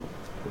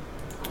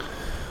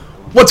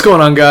What's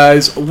going on,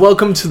 guys?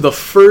 Welcome to the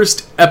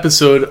first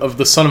episode of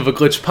the Son of a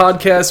Glitch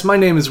podcast. My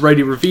name is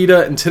Righty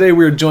Revita, and today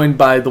we are joined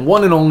by the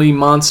one and only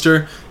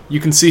Monster. You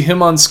can see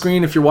him on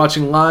screen if you're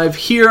watching live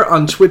here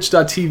on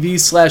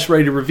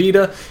twitch.tv/Righty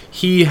Revita.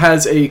 He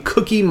has a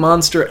Cookie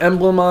Monster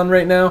emblem on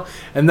right now.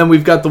 And then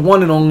we've got the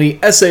one and only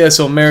SAS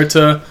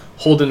Omerta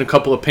holding a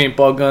couple of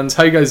paintball guns.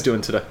 How you guys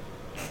doing today?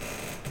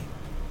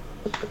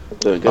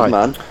 Doing good,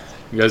 man.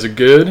 You guys are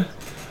good?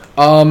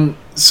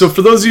 So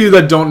for those of you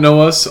that don't know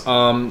us,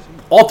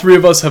 all three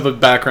of us have a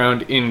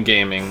background in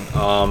gaming.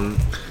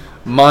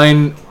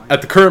 Mine,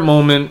 at the current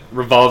moment,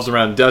 revolves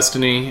around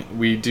Destiny.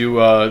 We do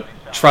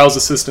Trials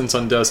Assistance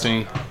on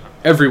Destiny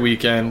every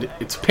weekend.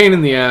 It's a pain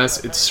in the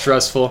ass. It's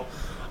stressful.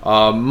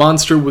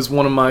 Monster was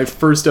one of my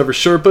first ever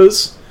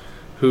Sherpas,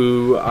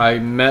 who I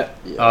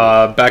met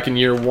back in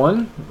year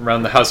one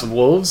around the House of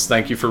Wolves.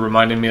 Thank you for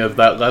reminding me of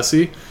that,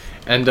 Lessie.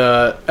 And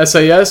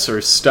SAS,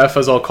 or Steph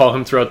as I'll call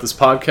him throughout this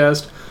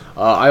podcast,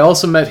 I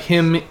also met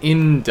him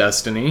in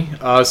Destiny.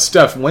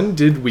 Steph, when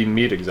did we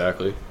meet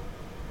exactly?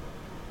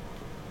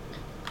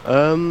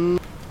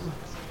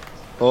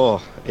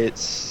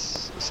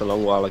 It's a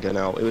long while ago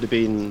now. It would have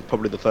been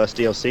probably the first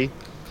DLC.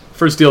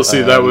 First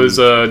DLC, that was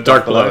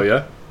Dark Below,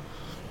 yeah?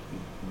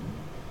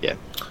 Yeah.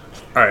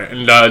 Alright,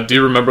 and do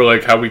you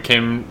remember how we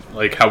came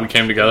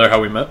together,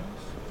 how we met?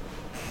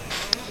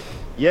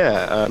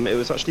 Yeah, it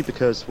was actually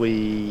because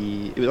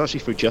it was actually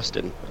through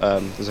Justin.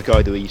 There's a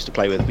guy that we used to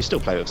play with, we still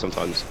play with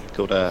sometimes,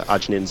 called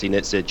Ajnin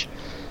Zenitsij.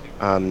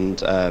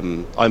 And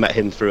I met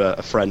him through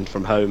a friend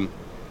from home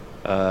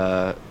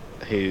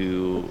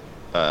who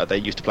they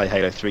used to play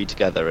Halo 3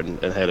 together and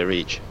Halo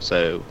Reach.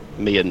 So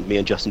me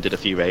and Justin did a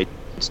few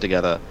raids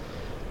together.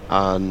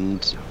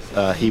 And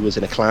he was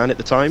in a clan at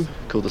the time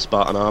called the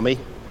Spartan Army.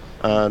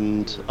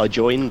 And I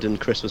joined, and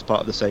Chris was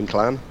part of the same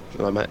clan.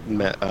 And I met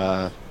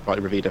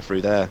Righty Revita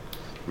through there.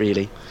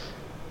 Really,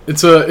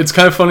 it's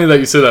kind of funny that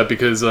you say that,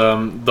 because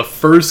the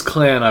first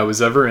clan I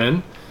was ever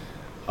in,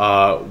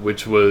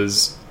 it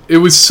was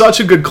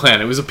such a good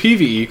clan. It was a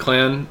PvE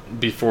clan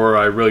before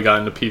I really got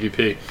into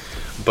PvP,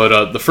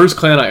 but the first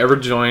clan I ever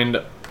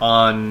joined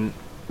on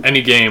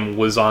any game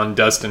was on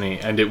Destiny,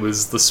 and it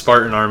was the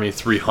Spartan Army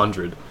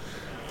 300.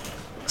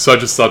 So I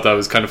just thought that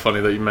was kind of funny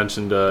that you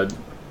mentioned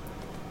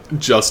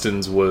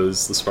Justin's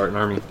was the Spartan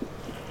Army.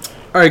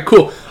 All right,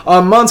 cool.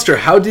 Monster,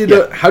 how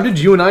did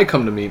you and I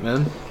come to meet,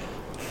 man?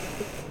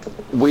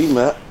 We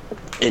met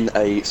in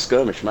a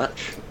skirmish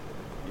match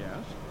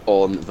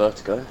on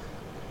Vertigo.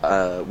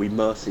 We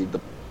mercied the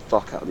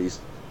fuck out of these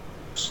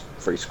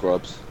three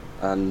scrubs,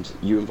 and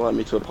you invited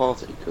me to a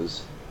party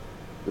because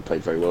we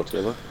played very well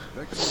together.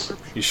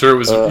 You sure it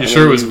was?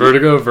 It was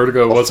Vertigo?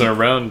 Vertigo wasn't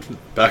around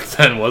back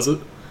then, was it?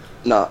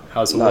 No,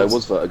 House of no, Wolves? it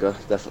was Vertigo,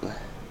 definitely.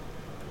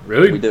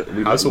 Really?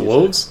 We House of met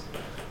Wolves?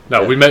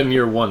 No, Yeah. we met in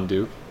year one,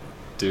 dude.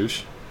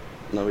 Douche.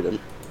 No, we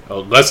didn't.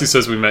 Oh, Leslie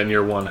says we met in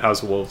year one,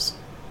 House of Wolves.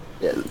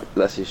 Yeah,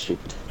 Leslie's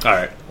stupid.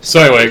 Alright,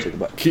 so anyway,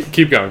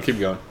 keep going.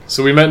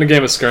 So we met in a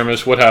game of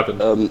skirmish, what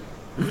happened?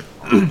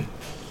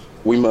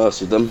 We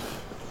mercied them,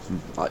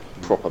 like,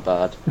 proper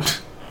bad.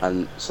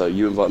 And so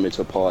you invited me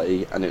to a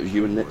party, and it was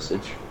you and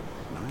Nitsij,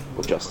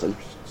 or Justin.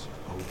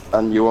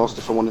 And you asked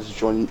if I wanted to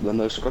join the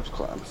No Scrubs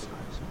clan.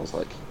 I was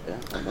like, yeah,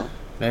 why not?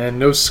 Man,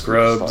 No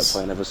Scrubs. Started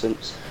playing ever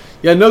since.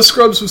 Yeah, No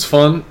Scrubs was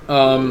fun.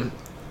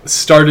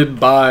 Started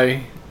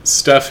by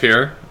Steph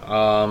here.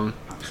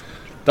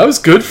 That was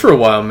good for a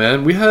while,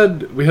 man. We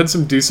had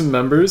some decent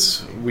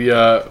members. We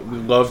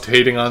loved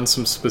hating on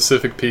some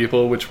specific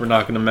people, which we're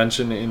not going to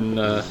mention in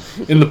the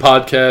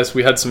podcast.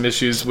 We had some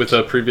issues with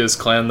a previous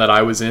clan that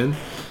I was in,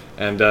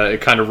 and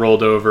it kind of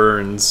rolled over,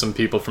 and some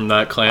people from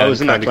that clan I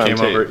was in that clan came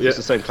too. over. It's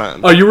the same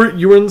clan. Oh, you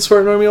were in the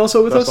Spartan Army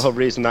also with That's us? the whole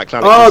reason that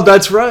clan Oh, exists.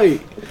 that's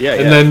right. Yeah,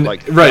 and yeah. then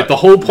the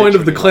whole point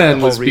of the literally, clan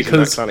the was whole reason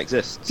because that clan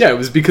exists. yeah, it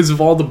was because of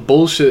all the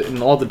bullshit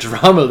and all the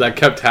drama that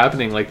kept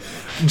happening. Like,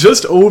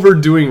 just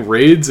overdoing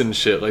raids and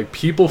shit. Like,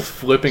 people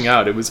flipping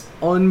out. It was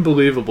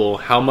unbelievable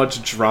how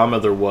much drama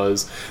there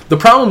was. The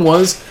problem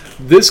was,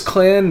 this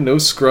clan, No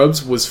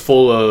Scrubs, was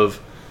full of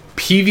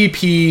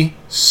PvP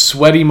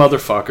sweaty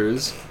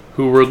motherfuckers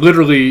who were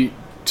literally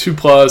 2+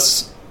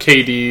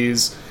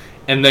 KDs,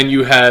 and then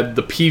you had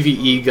the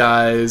PvE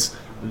guys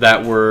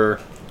that were,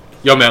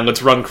 yo man,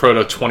 let's run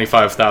Crota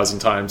 25,000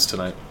 times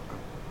tonight.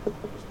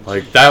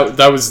 Like,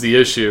 that was the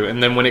issue.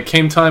 And then when it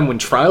came time, when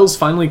Trials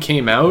finally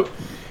came out,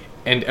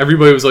 and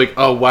everybody was like,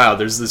 oh wow,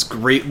 there's this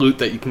great loot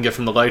that you can get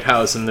from the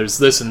Lighthouse, and there's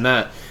this and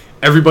that.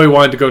 Everybody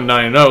wanted to go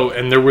 9-0,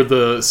 and there were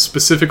the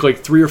specific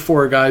 3 or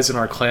 4 guys in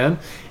our clan,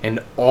 and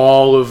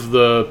all of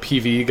the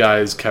PvE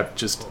guys kept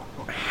just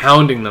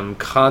hounding them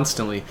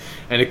constantly.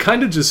 And it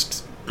kind of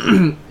just,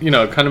 kind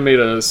of made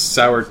a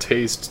sour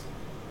taste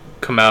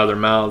come out of their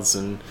mouths,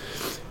 and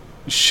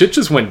shit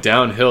just went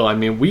downhill. I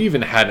mean, we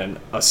even had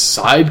a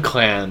side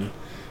clan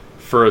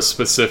for a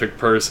specific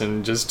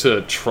person just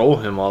to troll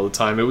him all the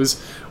time.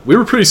 We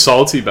were pretty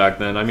salty back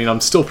then. I mean,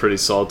 I'm still pretty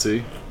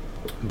salty,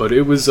 but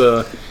it was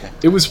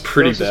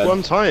pretty bad. There was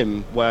one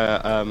time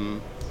where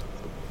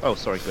oh,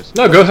 sorry, Chris.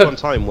 No, go ahead. One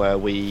time where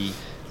we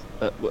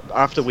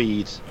after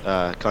we'd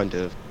kind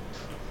of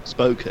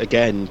spoke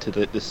again to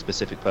this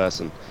specific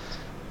person,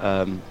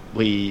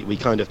 we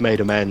kind of made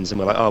amends, and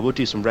we're like, oh, we'll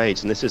do some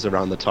raids. And this is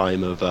around the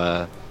time of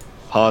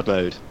hard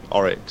mode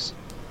Oryx,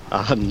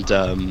 and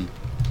I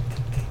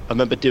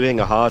remember doing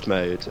a hard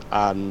mode,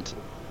 and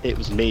it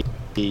was me,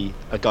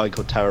 a guy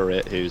called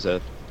Terrorit, who's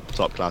a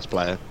top class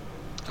player,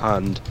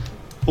 and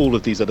all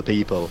of these other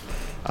people,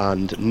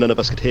 and none of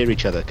us could hear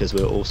each other because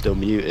we were all still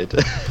muted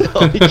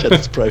on each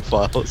other's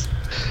profiles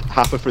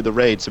halfway through the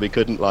raid, so we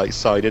couldn't like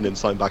sign in and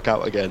sign back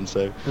out again,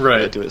 so we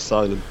had to do it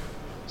silent.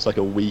 It's like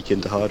a week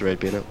into hard raid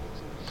being out.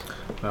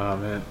 Oh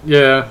man,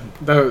 yeah,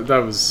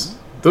 that was,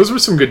 those were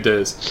some good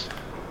days.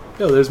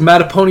 Yo, there's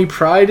Mattapony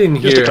Pride in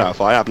here. Just to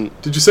clarify, I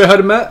haven't... Did you say hi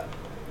to Matt?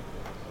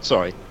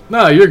 Sorry.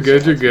 No, you're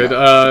good, you're good.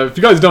 If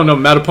you guys don't know,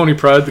 Mattapony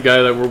Pride, the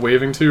guy that we're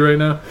waving to right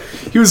now,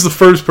 he was the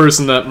first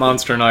person that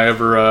Monster and I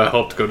ever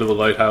helped go to the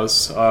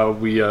lighthouse.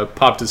 We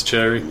popped his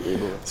cherry,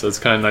 so it's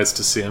kind of nice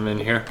to see him in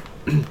here.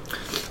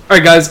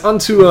 Alright guys, on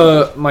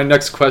to my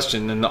next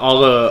question, and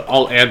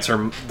I'll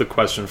answer the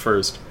question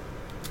first.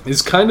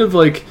 It's kind of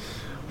like,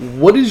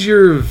 what is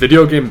your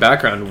video game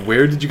background?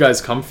 Where did you guys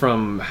come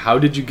from? How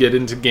did you get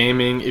into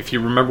gaming? If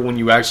you remember when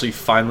you actually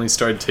finally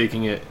started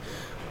taking it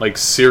like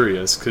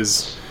serious,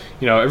 because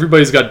you know,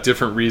 everybody's got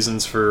different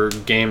reasons for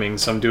gaming.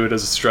 Some do it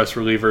as a stress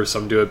reliever,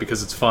 some do it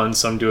because it's fun,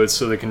 some do it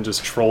so they can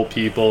just troll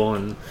people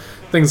and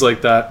things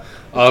like that.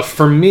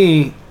 For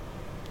me,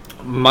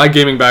 my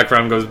gaming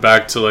background goes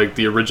back to like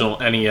the original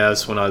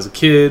NES when I was a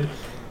kid,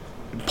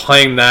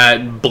 playing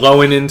that,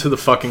 blowing into the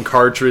fucking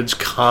cartridge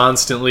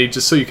constantly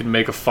just so you could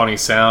make a funny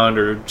sound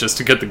or just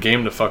to get the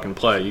game to fucking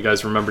play. You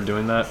guys remember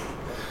doing that?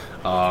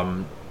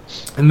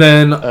 And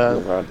then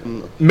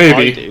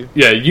maybe,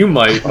 yeah, you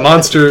might.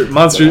 Monster,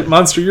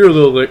 you're a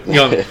little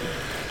young,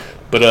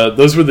 but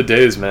those were the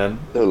days, man.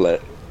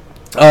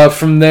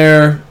 From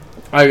there,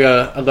 I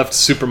left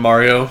Super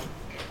Mario,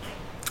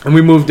 and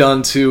we moved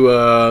on to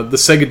the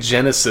Sega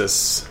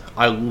Genesis.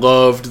 I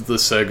loved the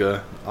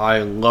Sega. I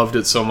loved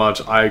it so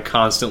much. I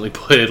constantly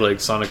played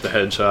like Sonic the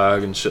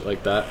Hedgehog and shit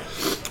like that.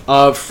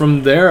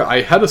 From there,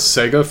 I had a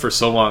Sega for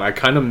so long. I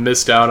kind of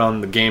missed out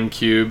on the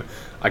GameCube.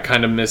 I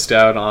kind of missed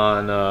out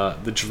on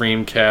the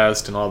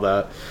Dreamcast and all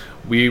that.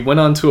 We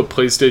went on to a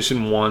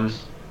PlayStation 1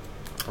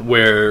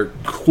 where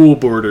Cool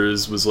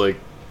Borders was like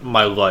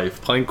my life.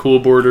 Playing Cool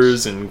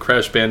Borders and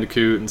Crash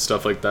Bandicoot and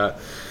stuff like that.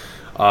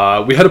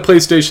 We had a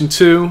PlayStation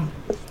 2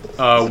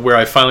 where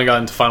I finally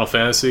got into Final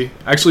Fantasy.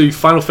 Actually,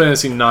 Final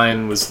Fantasy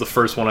 9 was the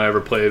first one I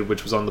ever played,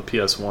 which was on the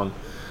PS1.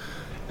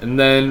 And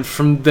then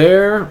from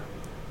there,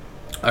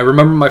 I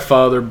remember my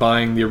father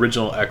buying the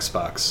original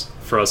Xbox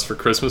for us for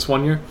Christmas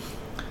one year.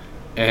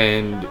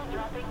 And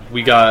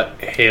we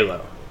got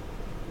Halo.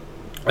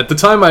 At the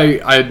time, I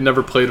had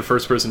never played a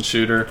first-person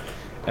shooter,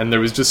 and there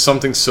was just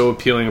something so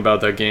appealing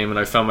about that game, and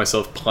I found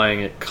myself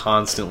playing it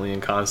constantly.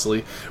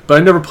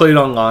 But I never played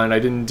online. I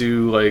didn't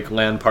do like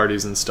LAN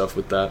parties and stuff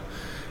with that.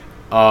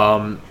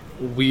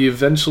 We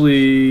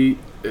eventually,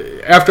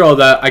 after all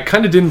that, I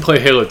kind of didn't play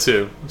Halo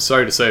 2. I'm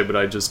sorry to say, but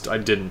I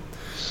didn't.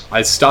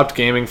 I stopped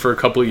gaming for a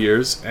couple of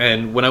years,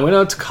 and when I went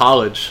out to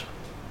college,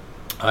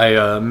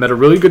 I met a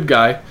really good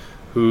guy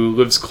who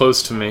lives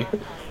close to me,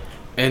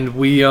 and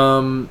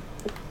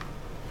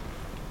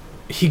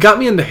he got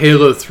me into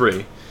Halo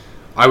 3.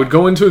 I would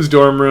go into his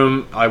dorm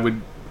room,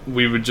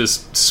 we would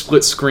just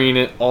split screen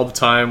it all the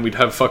time. We'd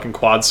have fucking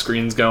quad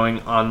screens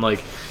going on,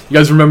 like, you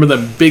guys remember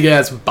them big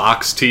ass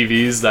box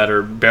TVs that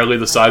are barely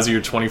the size of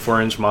your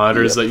 24-inch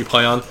monitors that you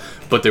play on,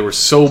 but they were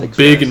so like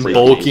big and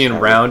bulky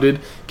and rounded.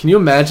 Can you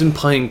imagine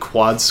playing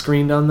quad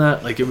screened on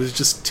that? Like, it was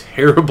just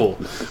terrible.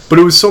 But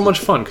it was so much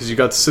fun because you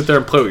got to sit there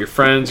and play with your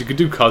friends. You could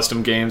do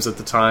custom games at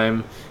the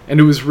time, and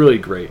it was really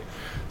great.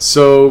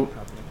 So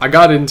I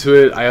got into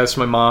it. I asked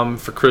my mom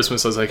for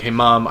Christmas. I was like, "Hey,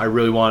 Mom, I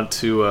really want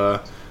to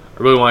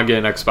get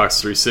an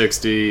Xbox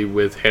 360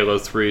 with Halo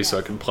 3 so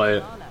I can play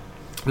it."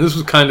 And this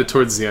was kind of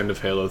towards the end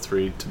of Halo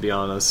 3, to be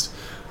honest.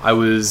 I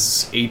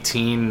was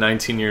 18,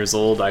 19 years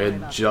old. I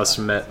had just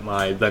met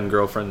my then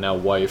girlfriend, now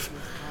wife,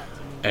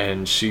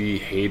 and she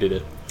hated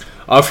it.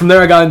 From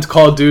there, I got into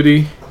Call of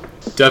Duty.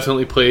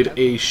 Definitely played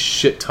a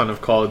shit ton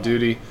of Call of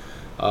Duty.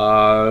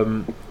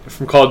 From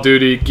Call of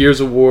Duty,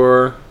 Gears of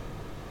War,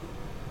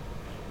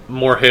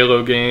 more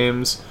Halo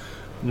games.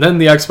 And then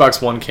the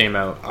Xbox One came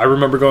out. I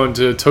remember going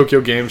to Tokyo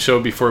Game Show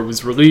before it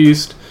was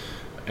released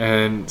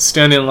and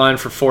standing in line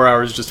for 4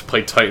 hours just to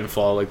play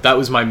Titanfall. Like, that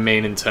was my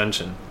main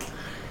intention.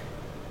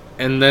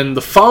 And then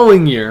the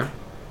following year,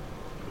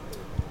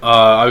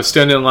 I was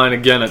standing in line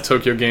again at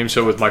Tokyo Game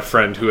Show with my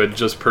friend who had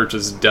just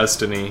purchased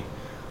Destiny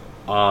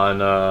on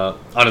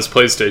his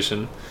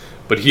PlayStation,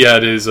 but he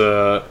had his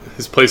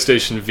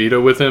PlayStation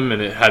Vita with him,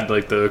 and it had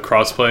like the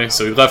crossplay.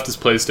 So he left his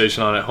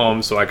PlayStation on at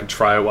home so I could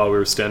try it while we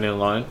were standing in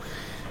line.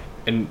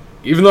 And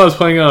even though I was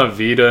playing it on a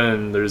Vita,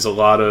 and there's a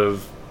lot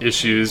of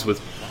issues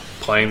with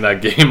playing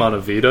that game on a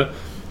Vita,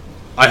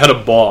 I had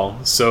a ball.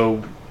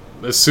 So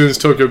as soon as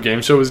Tokyo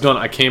Game Show was done,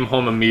 I came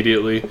home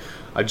immediately.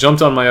 I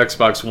jumped on my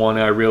Xbox One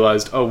and I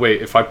realized, oh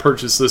wait, if I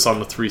purchase this on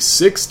the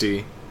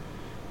 360,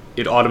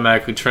 it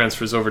automatically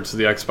transfers over to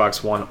the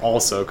Xbox One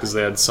also, because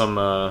they had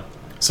some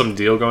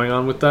deal going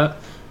on with that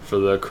for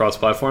the cross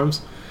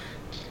platforms.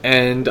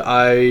 And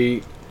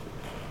I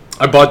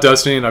bought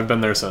Destiny, and I've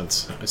been there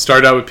since. I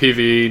started out with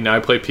PvE, now I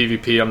play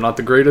PvP. I'm not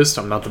the greatest,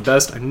 I'm not the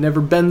best, I've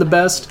never been the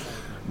best,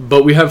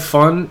 but we have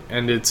fun,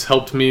 and it's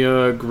helped me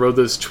grow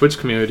this Twitch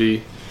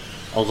community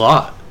a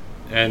lot.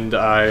 And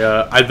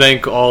I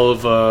thank all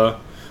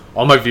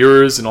my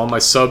viewers and all my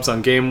subs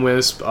on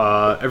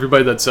GameWisp,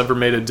 everybody that's ever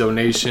made a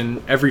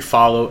donation, every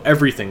follow,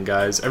 everything,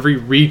 guys, every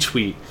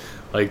retweet.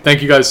 Like,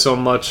 thank you guys so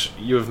much.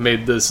 You have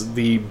made this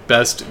the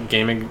best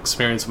gaming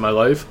experience of my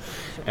life.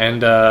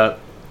 And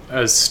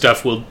as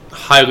Steph will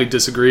highly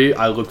disagree,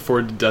 I look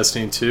forward to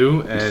Destiny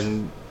 2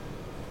 and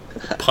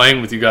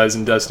playing with you guys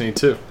in Destiny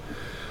 2.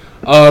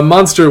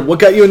 Monster, what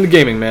got you into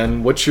gaming,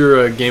 man? What's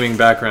your gaming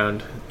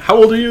background? How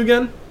old are you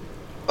again?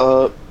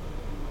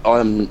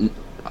 I'm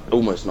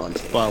almost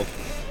 19.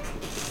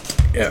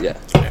 12. Yeah.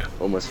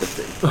 Almost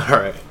 15.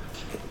 Alright.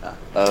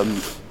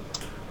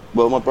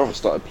 Well, my brother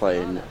started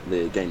playing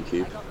the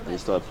GameCube, and he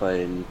started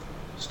playing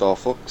Star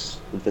Fox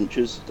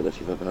Adventures. Don't know if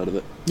you've ever heard of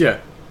it. Yeah.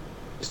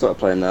 He started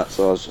playing that,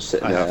 so I was just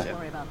sitting there,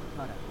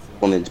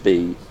 wanting to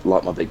be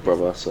like my big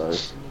brother, so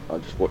I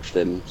just watched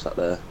him, sat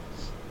there,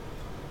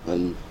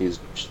 and we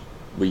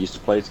used to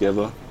play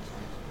together.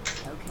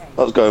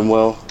 That was going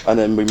well, and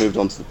then we moved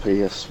on to the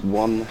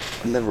PS1.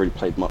 I never really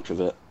played much of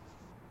it,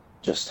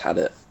 just had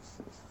it.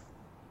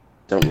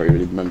 Don't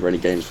really remember any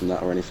games from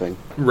that or anything.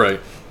 Right.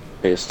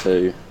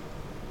 PS2,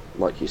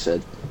 like you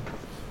said.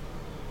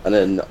 And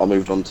then I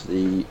moved on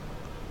to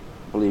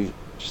I believe,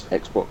 just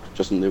Xbox,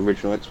 just in the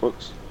original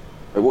Xbox.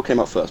 Wait, what came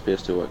out first,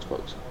 PS2 or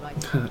Xbox?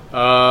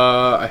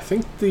 I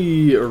think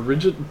the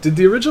original... Did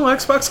the original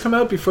Xbox come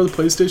out before the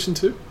PlayStation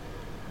 2?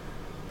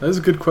 That is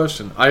a good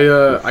question.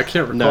 I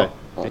can't recall.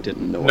 No, it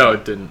didn't. No,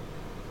 it didn't.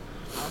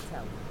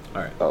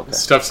 Alright. Okay.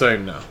 Stuff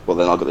saying no. Well,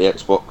 then I got the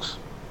Xbox.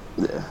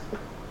 Yeah.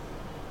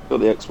 Got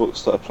the Xbox,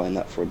 started playing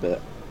that for a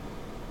bit.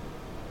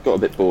 Got a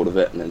bit bored of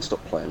it and then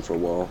stopped playing for a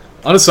while.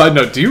 On a side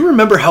note, do you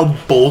remember how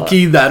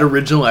bulky that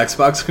original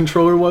Xbox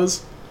controller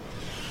was?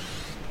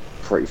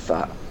 Pretty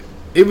fat.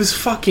 It was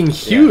fucking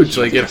huge.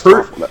 Yeah, like,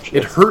 actually.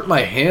 it hurt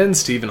my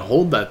hands to even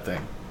hold that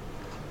thing.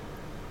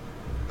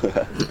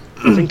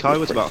 I think I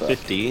was about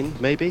 15,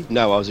 maybe?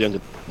 No, I was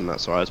younger than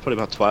that, sorry. I was probably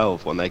about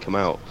 12 when they came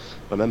out.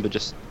 I remember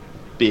just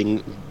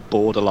being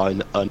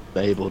borderline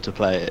unable to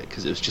play it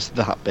because it was just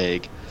that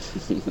big.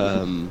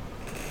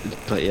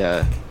 But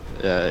yeah,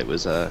 it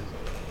was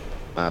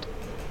mad.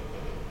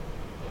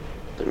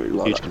 Didn't really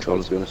like Huge that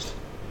controller, to be honest.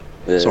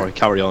 Yeah. Sorry,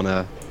 carry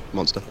on,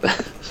 Monster.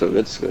 So good,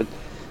 it's good.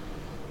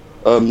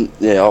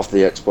 Yeah, after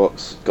the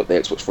Xbox, got the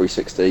Xbox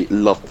 360,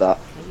 loved that.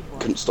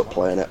 Couldn't stop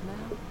playing it.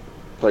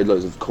 Played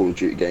loads of Call of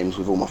Duty games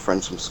with all my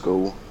friends from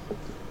school.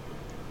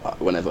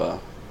 Whenever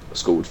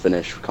school would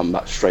finish, we'd come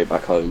back straight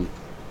back home,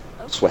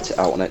 sweat it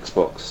out on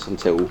Xbox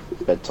until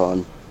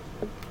bedtime,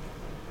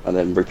 and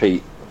then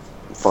repeat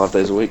 5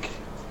 days a week.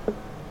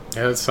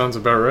 Yeah, that sounds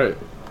about right.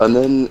 And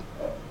then,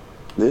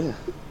 yeah,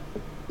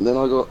 then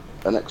I got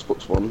an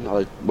Xbox One.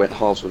 I went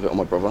halves with it on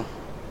my brother,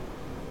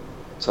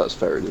 so that's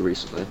fairly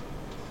recently,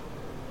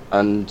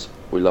 and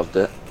we loved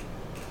it.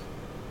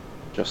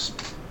 Just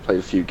played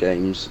a few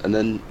games, and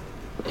then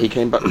he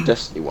came back with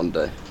Destiny one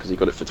day because he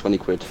got it for 20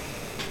 quid.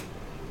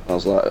 I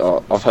was like,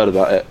 oh, I've heard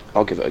about it,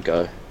 I'll give it a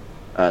go,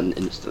 and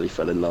instantly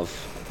fell in love.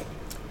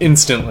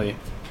 Instantly.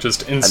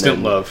 Just instant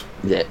then, love.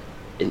 Yeah,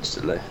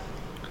 instantly.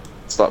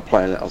 Started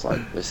playing it, I was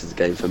like, this is a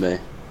game for me.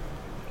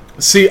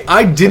 See,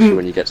 I Especially didn't...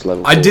 when you get to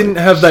level I 40. didn't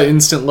have that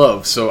instant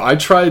love, so I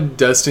tried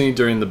Destiny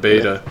during the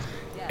beta,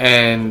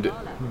 and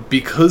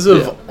because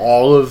of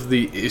all of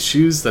the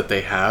issues that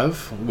they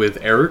have with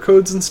error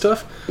codes and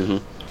stuff,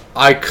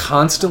 I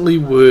constantly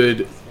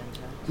would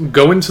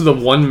go into the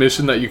one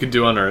mission that you could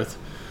do on Earth,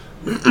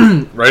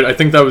 right? I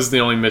think that was the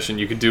only mission.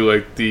 You could do,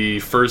 like, the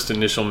first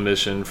initial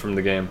mission from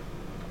the game,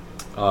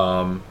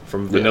 from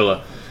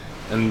vanilla,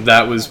 and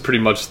that was pretty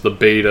much the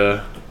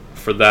beta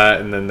for that,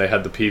 and then they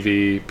had the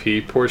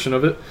PvP portion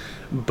of it.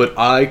 But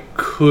I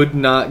could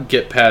not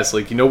get past,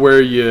 like, you know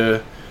where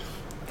you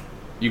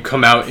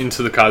come out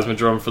into the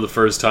Cosmodrome for the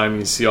first time,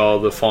 and you see all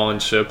the fallen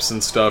ships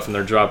and stuff, and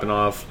they're dropping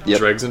off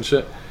dregs and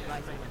shit.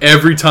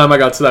 Every time I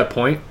got to that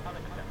point,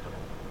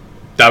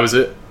 that was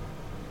it.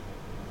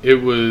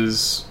 It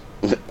was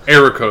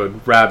error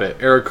code rabbit,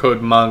 error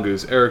code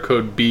mongoose, error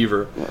code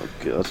beaver. Oh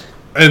god.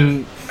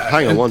 Hang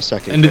on 1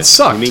 second. And it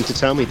sucked. You mean to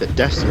tell me that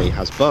Destiny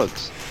has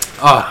bugs?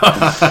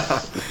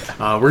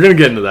 We're gonna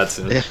get into that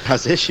soon. It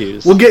has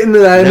issues. We'll get into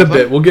that in a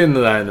bit. We'll get into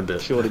that in a bit.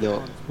 Surely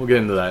not. We'll get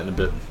into that in a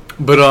bit.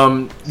 But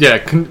yeah,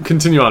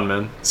 continue on,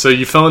 man. So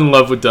you fell in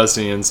love with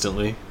Destiny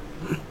instantly.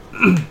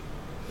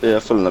 Yeah, I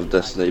fell in love with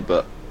Destiny,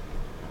 but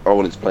I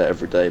wanted to play it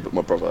every day, but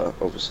my brother,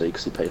 obviously,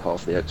 because he paid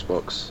half the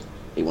Xbox,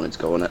 he wanted to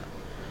go on it.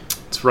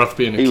 It's rough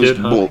being a He kid, was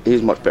huh? he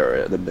was much better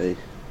at it than me.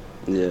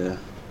 Yeah.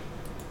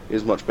 He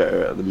was much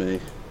better at it than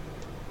me.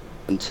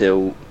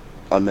 Until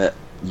I met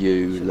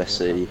you,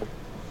 Leslie,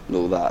 and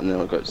all that, and then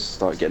I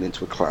started getting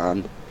into a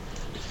clan.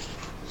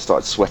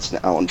 started sweating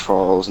it out on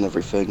trials and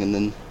everything, and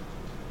then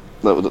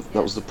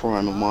that was the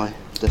prime of my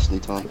Destiny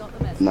time.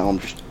 Now I'm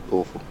just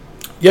awful.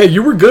 Yeah,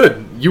 you were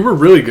good. You were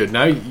really good.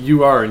 Now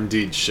you are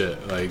indeed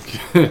shit. Like,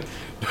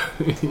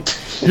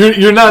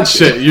 you're not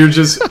shit. You're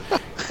just.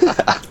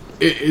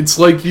 It's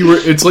like you were.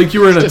 It's like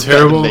you were in a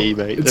terrible.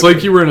 It's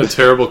like you were in a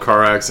terrible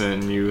car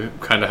accident, and you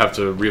kind of have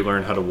to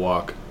relearn how to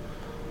walk.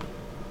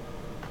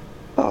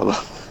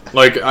 Oh.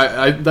 Like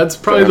that's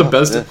probably the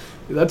best. Yeah.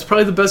 That's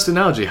probably the best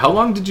analogy. How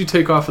long did you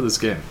take off of this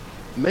game?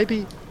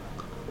 Maybe.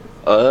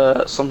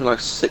 Something like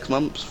 6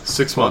 months.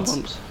 6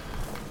 months.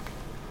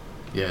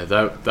 Yeah,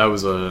 that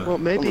was a. Well,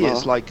 maybe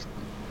it's like.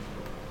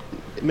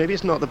 Maybe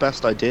it's not the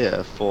best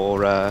idea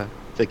for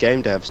the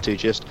game devs to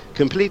just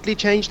completely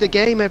change the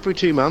game every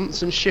 2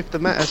 months and shift the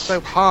meta so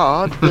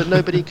hard that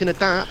nobody can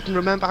adapt and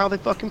remember how they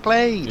fucking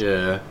played.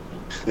 Yeah.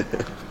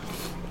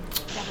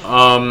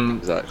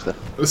 Exactly.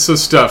 So,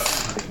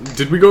 Steph,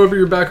 did we go over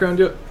your background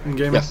yet in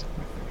gaming? Yes.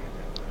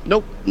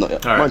 Nope. Not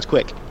yet. All right. Mine's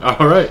quick.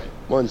 All right.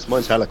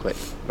 Mine's hella quick.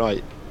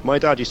 Right. My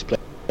dad used to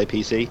play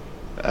PC,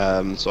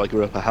 so I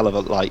grew up a hell of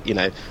a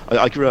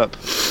I grew up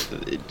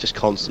just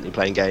constantly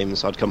playing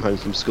games. I'd come home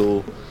from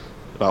school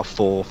about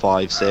 4,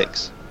 5,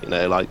 6.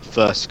 Like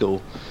first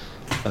school,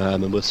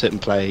 and we'd sit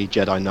and play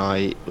Jedi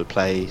Knight. We'd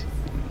play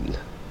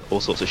all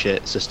sorts of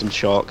shit, System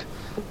Shock,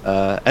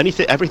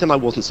 everything I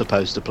wasn't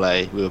supposed to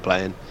play, we were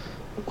playing.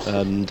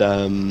 And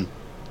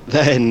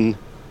then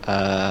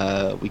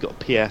we got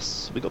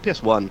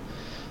PS1,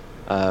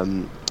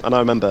 and I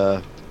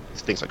remember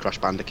things like Crash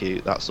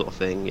Bandicoot, that sort of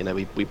thing.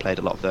 We played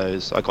a lot of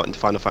those. I got into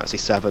Final Fantasy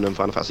 7 and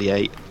Final Fantasy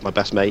 8. My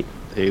best mate,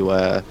 who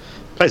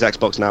plays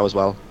Xbox now as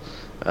well,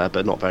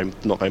 but not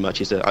very much.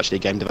 He's actually a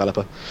game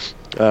developer,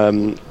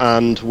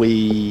 and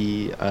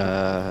we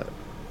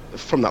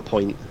from that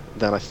point,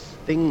 then I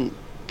think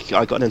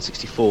I got an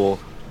N64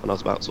 when I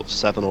was about sort of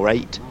 7 or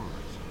 8.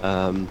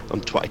 I'm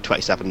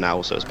 27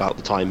 now, so it's about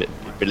the time it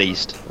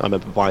released. I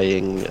remember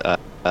buying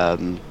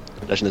Legend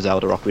of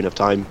Zelda: Ocarina of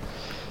Time,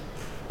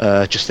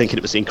 just thinking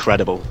it was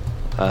incredible.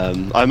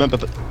 I remember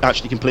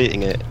actually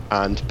completing it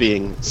and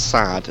being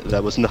sad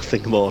there was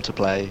nothing more to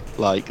play.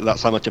 Like,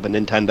 that's how much of a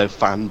Nintendo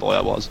fanboy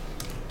I was.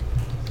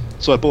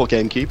 So I bought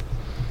GameCube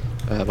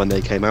when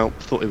they came out,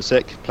 thought it was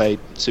sick, played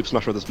Super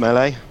Smash Bros.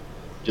 Melee,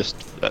 just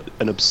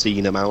an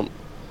obscene amount.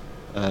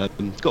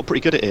 Got pretty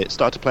good at it,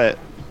 started to play it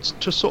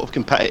to a sort of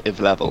competitive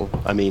level.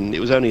 I mean, it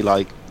was only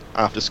like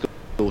after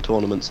school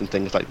tournaments and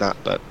things like that,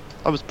 but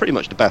I was pretty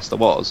much the best there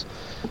was.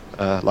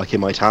 Like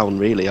in my town,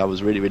 really, I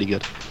was really, really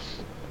good.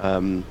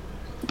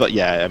 But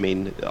yeah, I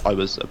mean, I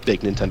was a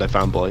big Nintendo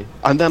fanboy,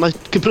 and then I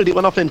completely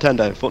went off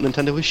Nintendo. Thought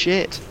Nintendo was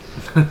shit.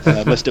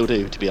 I still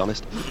do, to be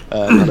honest.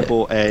 And I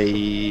bought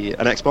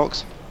an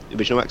Xbox, the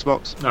original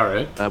Xbox. All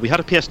right. We had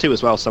a PS2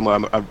 as well somewhere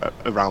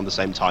around the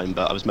same time,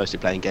 but I was mostly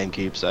playing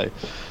GameCube, so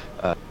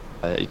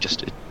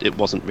it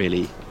wasn't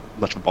really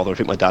much of a bother. I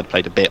think my dad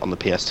played a bit on the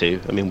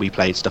PS2. I mean, we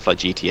played stuff like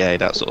GTA,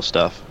 that sort of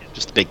stuff,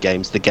 just the big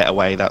games, The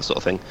Getaway, that sort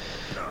of thing.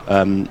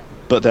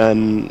 But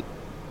then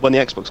when the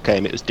Xbox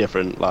came, it was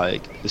different.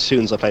 Like, as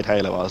soon as I played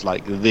Halo, I was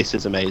like, this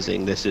is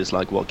amazing. This is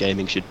like what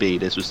gaming should be.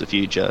 This was the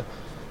future.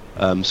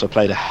 So I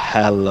played a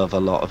hell of a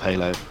lot of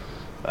Halo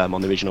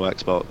on the original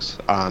Xbox,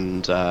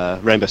 and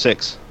Rainbow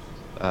Six,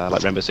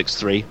 like Rainbow Six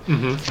 3.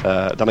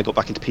 Mm-hmm. Then I got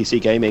back into PC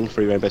gaming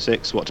through Rainbow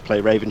Six, wanted to play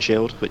Raven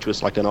Shield, which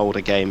was like an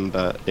older game,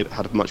 but it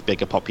had a much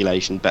bigger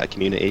population, better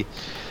community.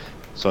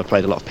 So I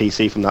played a lot of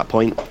PC from that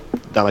point.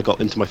 Then I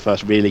got into my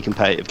first really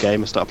competitive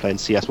game. I started playing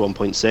CS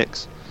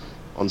 1.6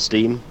 on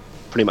Steam,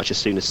 pretty much as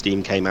soon as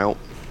Steam came out.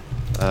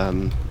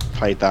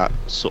 Played that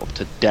sort of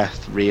to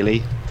death,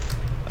 really.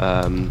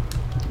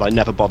 I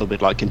never bothered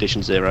with like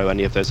Condition Zero,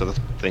 any of those other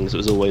things. It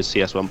was always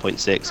CS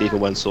 1.6, even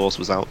when Source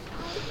was out.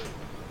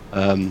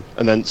 And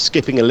then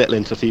skipping a little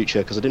into the future,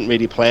 because I didn't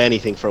really play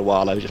anything for a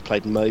while. I just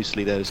played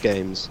mostly those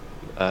games.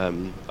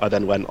 I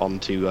then went on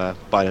to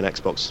buy an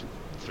Xbox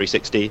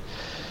 360.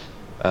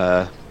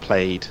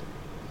 Played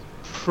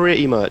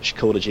pretty much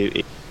Call of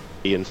Duty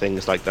and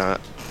things like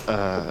that.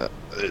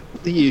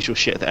 The usual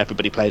shit that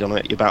everybody played on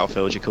it, your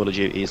Battlefields, your Call of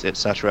Duties,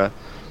 etc.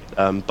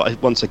 But I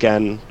once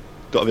again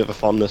got a bit of a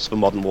fondness for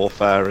Modern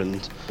Warfare,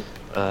 and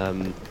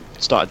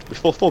started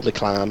before formed a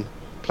clan,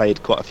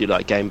 played quite a few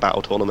like game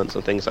battle tournaments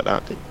and things like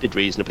that. Did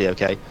reasonably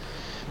okay.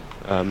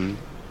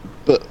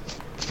 But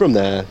from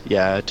there,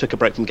 yeah, I took a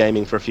break from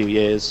gaming for a few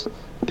years,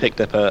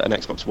 picked up an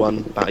Xbox One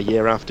about a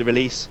year after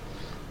release.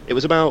 It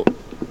was about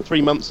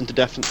 3 months into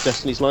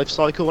Destiny's life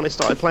cycle when I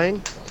started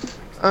playing,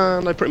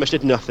 and I pretty much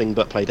did nothing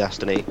but play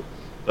Destiny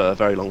for a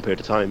very long period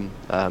of time.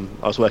 I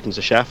was working as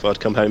a chef. I'd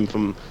come home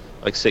from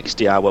like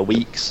 60-hour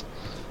weeks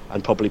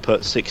and probably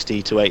put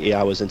 60 to 80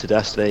 hours into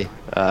Destiny,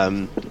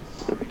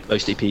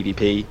 mostly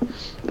PvP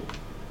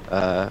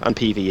and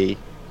PvE,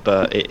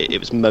 but it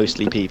was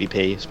mostly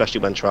PvP, especially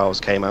when Trials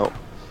came out.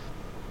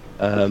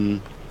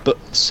 But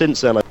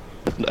since then,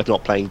 I've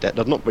not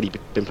really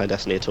been playing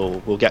Destiny at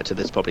all. We'll get to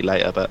this probably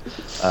later, but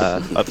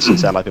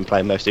since then I've been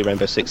playing mostly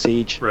Rainbow Six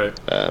Siege. Right.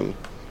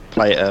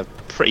 Play at a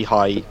pretty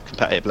high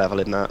competitive level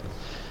in that.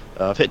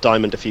 I've hit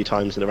diamond a few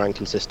times in the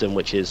ranking system,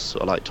 which is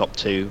sort of like top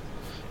 2%.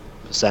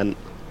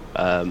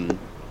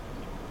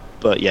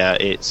 But yeah,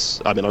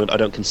 I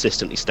don't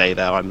consistently stay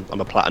there. I'm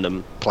a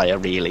platinum player,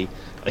 really.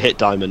 I hit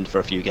diamond for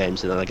a few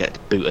games and then I get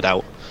booted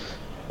out.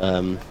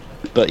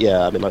 But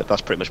yeah,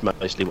 that's pretty much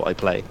mostly what I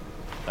play.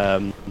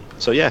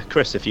 So yeah,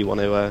 Chris, if you want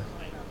to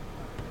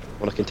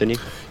continue.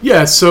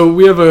 Yeah, so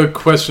we have a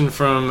question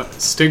from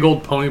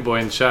Stigold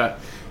Ponyboy in chat.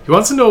 He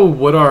wants to know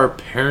what our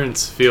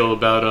parents feel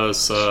about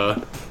us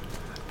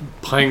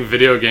playing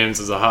video games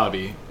as a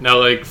hobby. Now,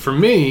 like, for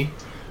me,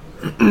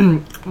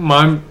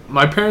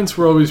 my parents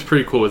were always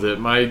pretty cool with it.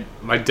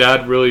 My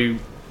dad really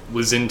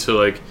was into,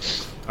 like,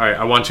 alright,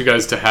 I want you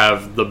guys to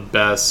have the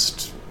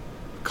best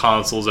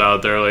consoles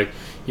out there. Like,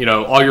 you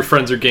know, all your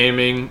friends are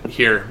gaming,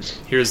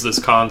 here's this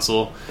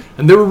console.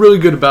 And they were really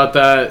good about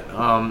that.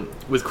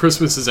 With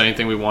Christmases,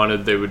 anything we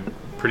wanted, they would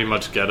pretty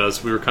much get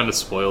us. We were kind of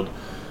spoiled.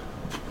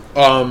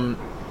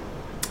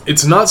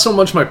 It's not so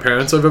much my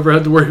parents I've ever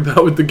had to worry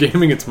about with the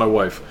gaming, it's my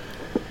wife.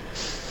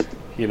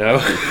 You know?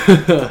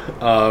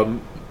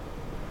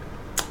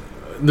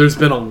 There's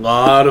been a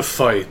lot of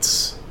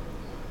fights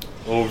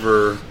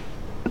over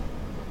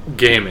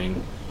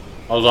gaming.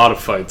 A lot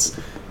of fights.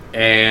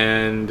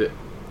 And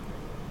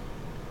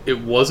it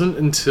wasn't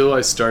until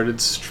I started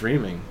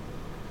streaming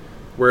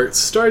where it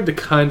started to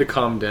kind of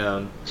calm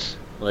down.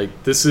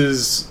 Like, this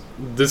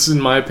in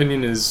my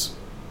opinion is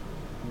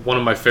one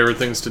of my favorite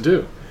things to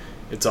do.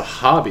 It's a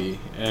hobby,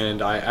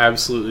 and I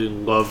absolutely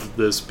love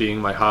this being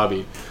my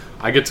hobby.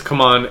 I get to come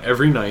on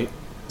every night,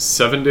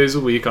 7 days a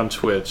week on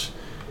Twitch,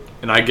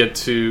 and I get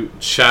to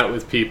chat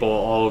with people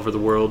all over the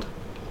world.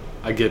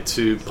 I get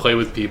to play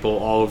with people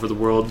all over the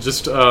world.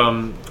 Just,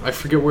 I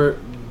forget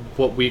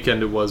what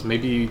weekend it was,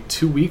 maybe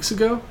 2 weeks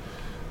ago?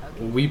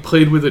 We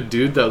played with a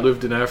dude that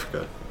lived in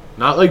Africa.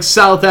 Not like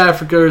South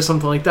Africa or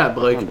something like that,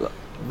 but like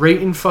right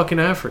in fucking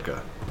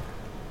Africa.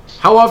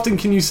 How often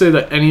can you say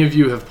that any of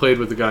you have played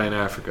with a guy in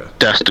Africa?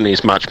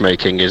 Destiny's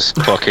matchmaking is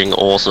fucking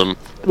awesome.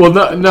 Well,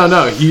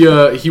 no.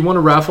 He won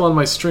a raffle on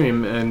my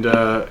stream, and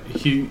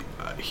he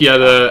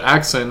had an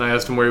accent, and I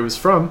asked him where he was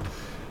from,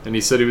 and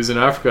he said he was in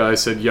Africa. I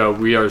said, yo,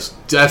 we are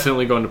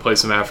definitely going to play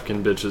some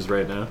African bitches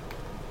right now.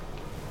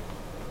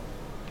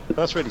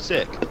 That's really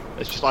sick.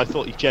 It's just I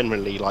thought you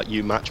generally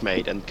you match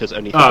made, and because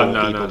only 4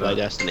 people play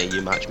Destiny,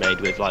 you match made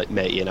with like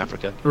matey in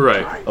Africa.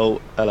 Right.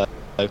 Oh, hello.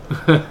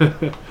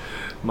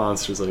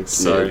 Monster's like,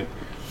 sorry.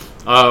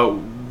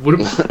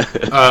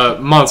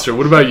 Monster,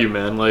 what about you,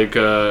 man? Like,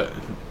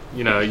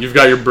 you know, you've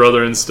got your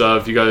brother and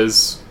stuff. You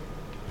guys,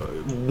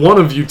 one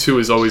of you two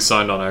is always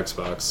signed on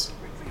Xbox.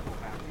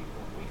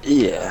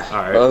 Yeah.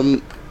 All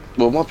right.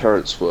 Well, my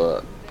parents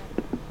were.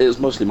 It was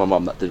mostly my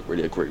mum that didn't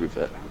really agree with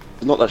it.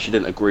 Not that she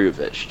didn't agree with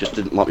it, she just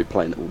didn't like me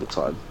playing it all the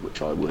time,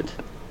 which I would.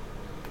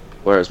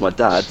 Whereas my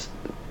dad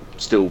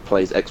still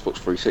plays Xbox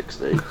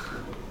 360.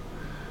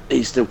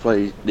 He still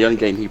plays. The only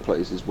game he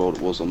plays is World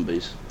at War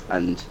Zombies,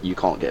 and you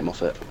can't get him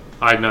off it.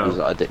 I know. He's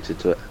addicted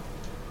to it.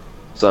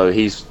 So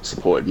he's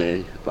supported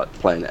me, like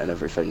playing it and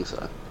everything.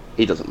 So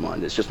he doesn't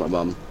mind. It's just my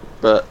mum.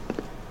 But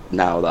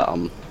now that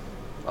I'm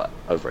like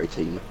over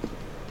 18,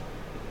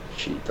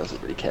 she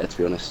doesn't really care, to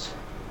be honest.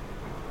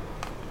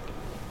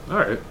 All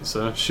right,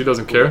 so she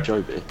doesn't care.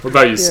 Joby. What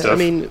about you, Steph? I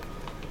mean,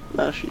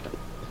 No, she don't.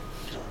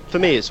 for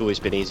me, it's always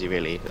been easy,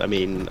 really. I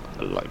mean,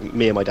 like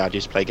me and my dad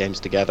used to play games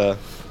together.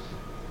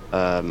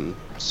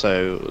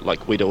 So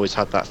like we'd always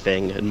had that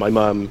thing, and my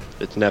mum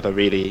had never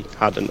really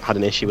had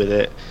an issue with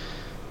it.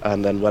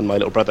 And then when my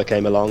little brother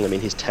came along, I mean,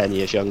 he's 10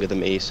 years younger than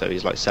me, so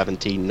he's like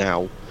 17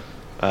 now.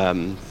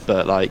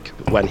 But like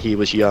when he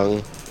was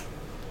young,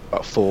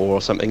 about 4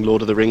 or something,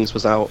 Lord of the Rings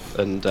was out,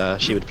 and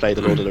she would play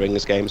the Lord of the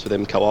Rings games with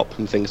him, co-op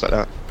and things like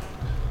that.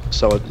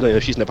 So you know,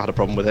 she's never had a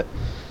problem with it.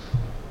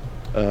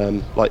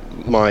 Like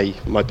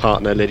my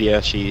partner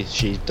Lydia,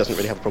 she doesn't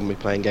really have a problem with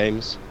playing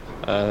games.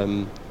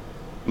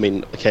 I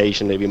mean,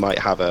 occasionally we might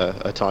have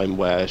a time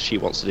where she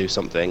wants to do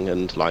something,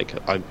 and like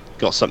I've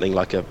got something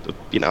like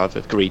I've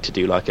agreed to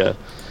do like a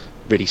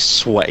really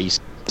sweaty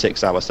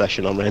 6-hour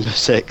session on Rainbow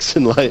Six,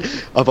 and like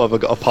I've either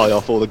got to pie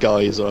off all the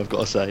guys, or I've got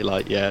to say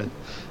like, yeah,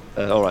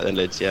 all right then,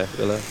 Lids, yeah,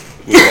 we'll watch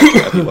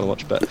whatever you want to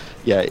watch. But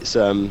yeah, it's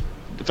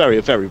very,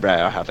 very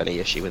rare I have any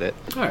issue with it.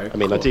 Alright, I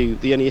mean, cool.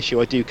 the only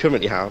issue I do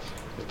currently have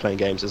with playing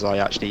games is I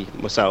actually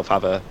myself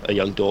have a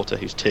young daughter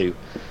who's 2,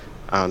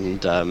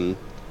 and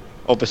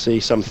obviously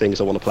some things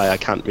I want to play I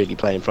can't really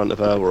play in front of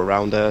her or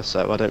around her,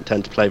 so I don't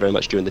tend to play very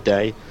much during the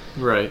day.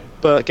 Right.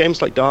 But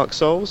games like Dark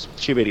Souls,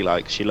 she really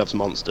likes. She loves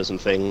monsters and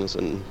things,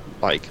 and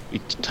like you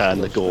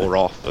turn the gore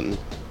off and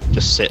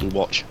just sit and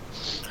watch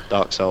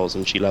Dark Souls,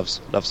 and she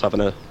loves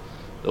having a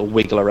little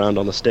wiggle around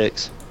on the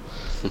sticks.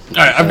 All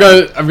right, I've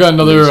got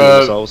another.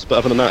 Souls, but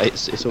other than that,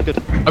 it's all good.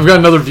 I've got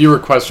another viewer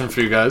question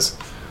for you guys.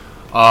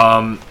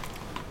 Nut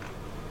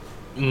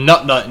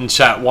in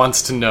chat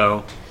wants to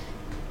know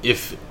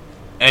if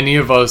any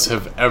of us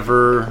have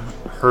ever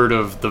heard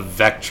of the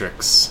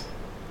Vectrix.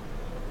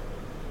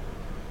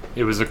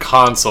 It was a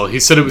console. He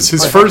said it was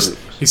his first.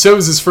 He said it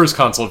was his first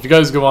console. If you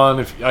guys go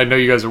on, I know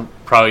you guys are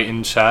probably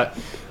in chat.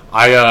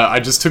 I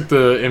just took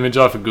the image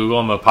off of Google.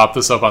 I'm gonna pop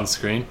this up on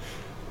screen.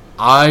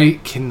 I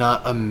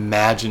cannot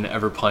imagine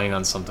ever playing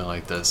on something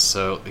like this.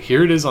 So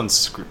here it is on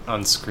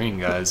screen,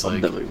 guys. I've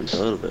Like, never even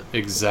heard of it.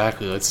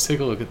 exactly. Let's take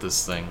a look at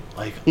this thing.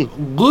 Like,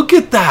 look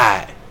at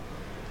that.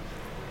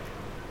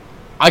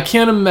 I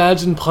can't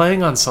imagine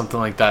playing on something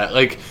like that.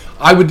 Like,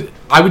 I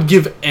would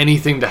give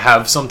anything to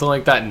have something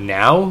like that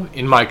now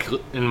in my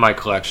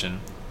collection.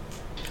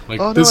 Like,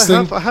 Oh no, this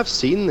thing, I have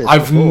seen this.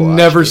 I've before,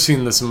 never actually.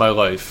 seen this in my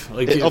life.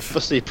 Like, It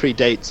obviously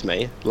predates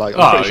me. Like,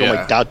 Oh, I'm pretty sure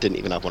yeah. my dad didn't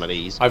even have one of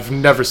these. I've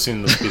never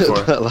seen this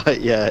before. But, like,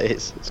 yeah,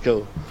 it's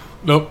cool.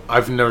 Nope,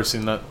 I've never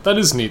seen that. That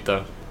is neat,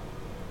 though.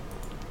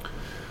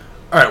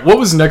 Alright, what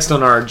was next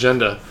on our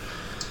agenda?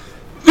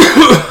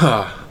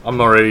 I'm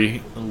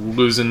already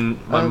losing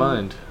my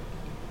mind.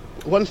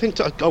 One thing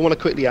I want to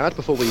quickly add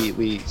before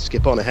we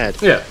skip on ahead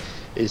Yeah,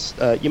 is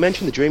you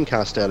mentioned the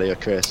Dreamcast earlier,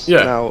 Chris.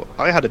 Yeah. Now,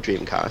 I had a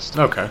Dreamcast,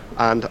 okay.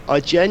 and I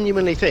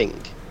genuinely think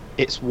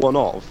it's one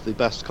of the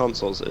best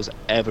consoles that has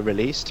ever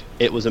released.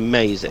 It was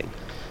amazing.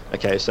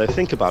 Okay, so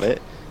think about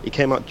it. It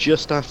came out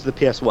just after the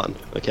PS1,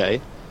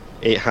 okay?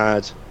 It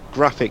had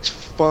graphics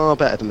far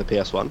better than the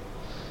PS1.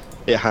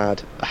 It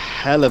had a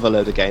hell of a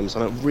load of games,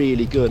 and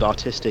really good,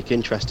 artistic,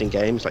 interesting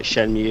games like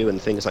Shenmue and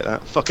things like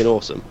that. Fucking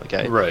awesome,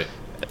 okay? Right.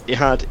 It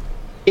had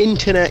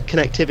internet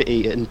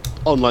connectivity and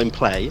online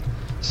play,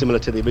 similar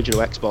to the original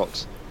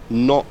Xbox,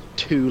 not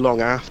too long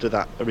after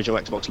that original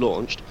Xbox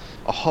launched.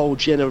 A whole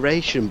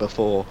generation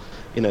before,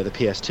 you know, the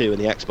PS2 and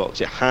the Xbox,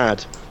 it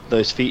had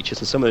those features,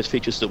 and some of those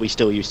features that we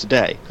still use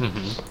today.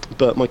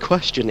 But my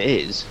question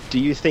is, do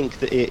you think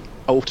that it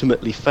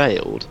ultimately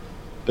failed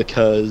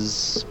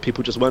because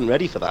people just weren't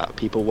ready for that?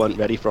 People weren't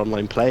ready for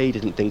online play,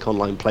 didn't think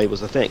online play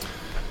was a thing.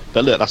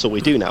 But look, that's all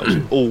we do now.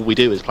 All we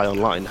do is play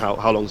online.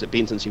 How long has it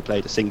been since you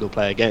played a single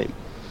player game?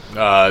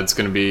 It's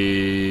gonna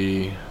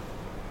be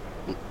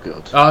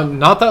God.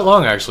 not that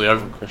long, actually.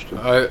 Question.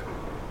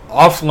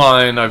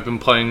 Offline, I've been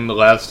playing The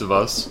Last of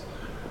Us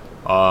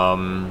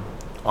on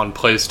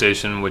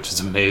PlayStation, which is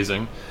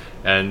amazing,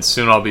 and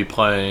soon I'll be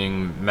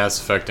playing Mass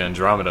Effect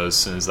Andromeda as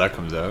soon as that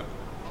comes out.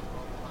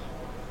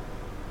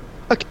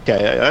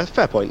 Okay,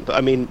 fair point. But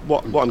I mean,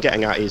 what I'm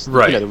getting at is,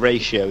 Right. you know, the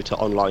ratio to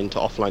online to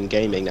offline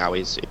gaming now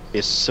is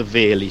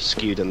severely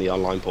skewed in the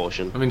online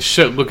portion. I mean,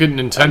 shit, look at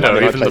Nintendo. I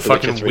mean, I Even the played The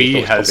Witcher fucking 3, Wii thought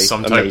it was has probably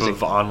some type amazing.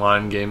 of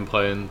online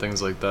gameplay and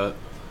things like that.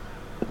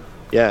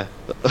 Yeah,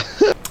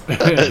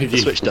 the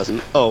Switch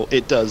doesn't. Oh,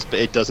 it does, but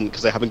it doesn't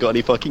because they haven't got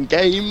any fucking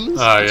games.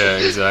 Oh yeah,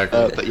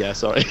 exactly. But yeah,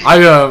 sorry.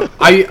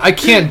 I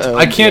can't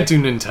Yeah. do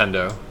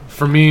Nintendo.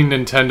 For me,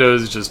 Nintendo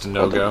is just a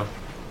no-go.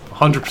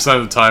 100%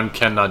 of the time,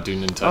 cannot do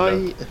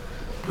Nintendo.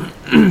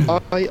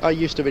 I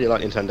used to really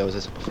like Nintendo, as I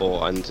said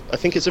before, and I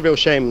think it's a real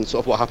shame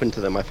sort of what happened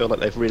to them. I feel like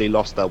they've really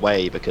lost their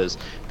way because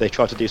they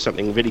tried to do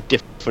something really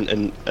different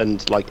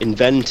and like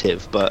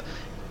inventive, but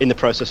in the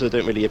process they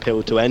don't really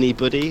appeal to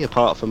anybody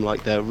apart from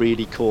like their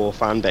really core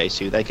fan base,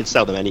 who they could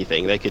sell them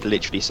anything. They could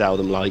literally sell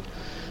them like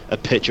a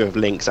picture of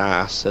Link's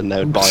ass and they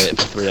would buy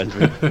it for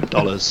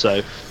 $300.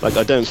 So like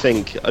I don't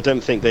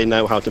think they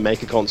know how to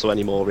make a console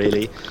anymore,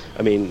 really.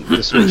 I mean,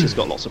 the Switch has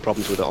got lots of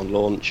problems with it on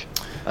launch.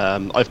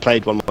 I've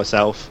played one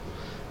myself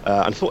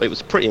and thought it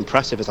was pretty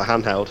impressive as a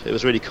handheld. It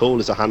was really cool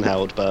as a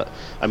handheld, but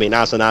I mean,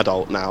 as an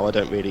adult now, I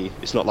don't really,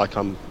 it's not like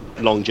I'm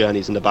long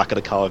journeys in the back of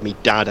the car with me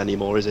dad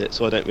anymore, is it?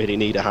 So I don't really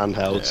need a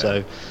handheld. Yeah.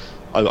 So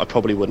I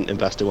probably wouldn't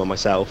invest in one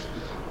myself.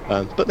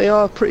 But they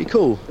are pretty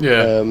cool.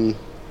 Yeah.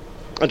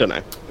 I don't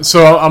know.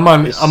 So I'm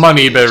on It's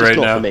eBay just right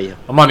not now. for me.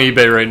 I'm on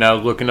eBay right now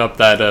looking up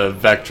that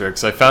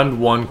Vectrix. I found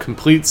one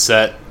complete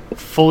set,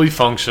 fully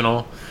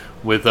functional,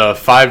 with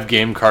 5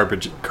 game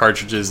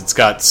cartridges. It's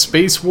got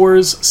Space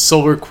Wars,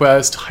 Solar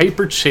Quest,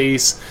 Hyper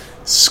Chase,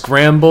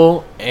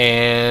 Scramble,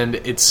 and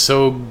it's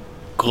so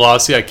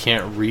glossy I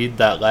can't read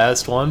that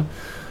last one.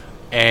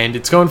 And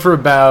it's going for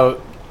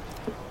about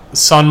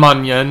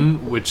Sanman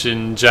yen, which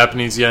in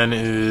Japanese yen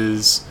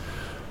is...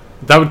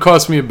 That would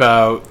cost me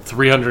about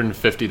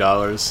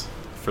 $350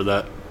 for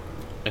that,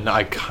 and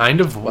I kind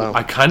of Wow.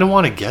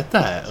 want to get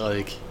that.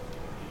 Like,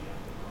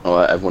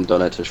 Alright, everyone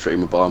donate to the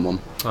stream and buy one.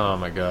 oh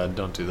my god,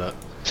 don't do that.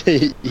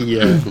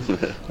 Yeah.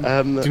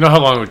 Do you know how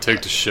long it would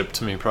take to ship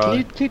to me?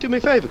 Probably. Can you do me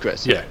a favour,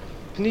 Chris? Yeah.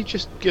 Can you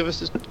just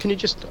can you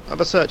just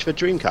have a search for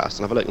Dreamcast and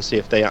have a look and see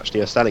if they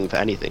actually are selling for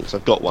anything? Because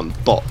I've got one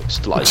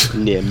boxed, like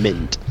near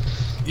mint.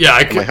 Yeah,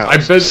 at my I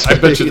house.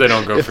 bet you they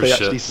don't go if for they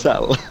shit. actually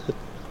sell.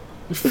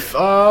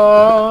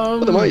 All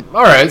might.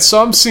 right,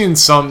 so I'm seeing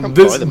some. Can't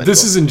This buy them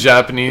this anymore. is in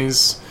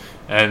Japanese,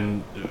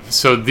 and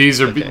so these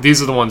are Okay.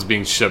 these are the ones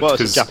being shipped. Well,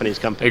 it's a 'cause- Japanese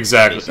company.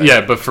 Exactly. so-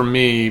 Yeah, but for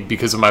me,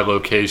 because of my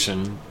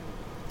location,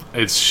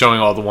 it's showing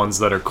all the ones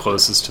that are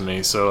closest to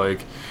me. So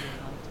like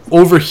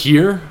over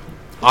here,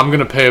 I'm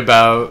gonna pay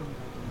about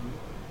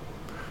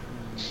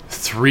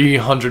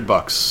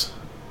 $300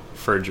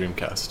 for a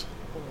Dreamcast.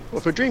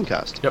 Well, for a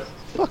Dreamcast. Yep.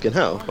 Fucking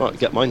hell! Right,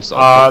 get mine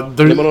sold.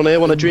 there- Anyone on here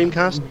want a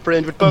Dreamcast for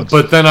 $300?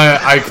 But then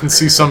I can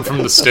see some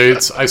from the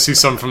States. I see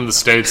some from the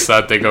States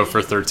that they go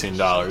for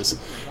 $13.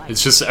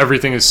 It's just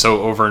everything is so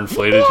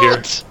overinflated here.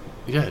 What?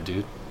 Yeah,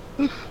 dude.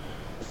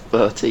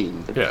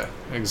 13. Yeah.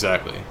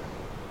 exactly.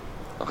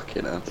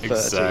 Fucking hell.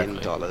 Exactly.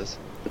 $13.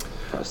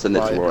 That's the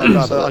nipple Right,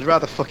 right. I'd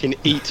rather fucking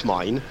eat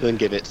mine than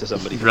give it to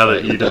somebody for Rather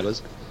eat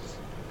it.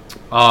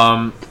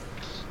 $13.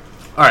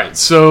 Alright,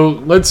 so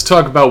let's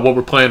talk about what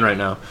we're playing right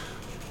now.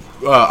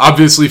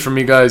 Obviously, for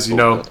me, guys, you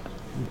know,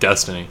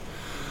 Destiny.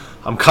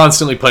 I'm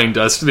constantly playing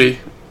Destiny.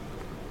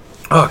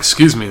 Oh,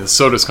 excuse me, the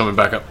soda's coming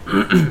back up.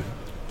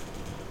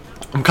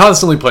 I'm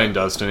constantly playing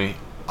Destiny.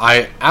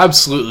 I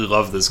absolutely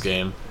love this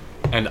game.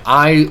 And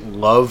I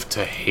love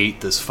to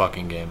hate this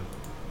fucking game.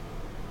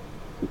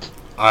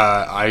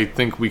 I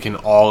think we can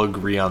all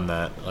agree on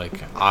that.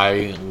 Like,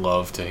 I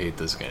love to hate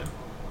this game.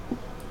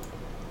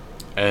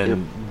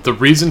 And the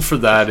reason for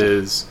that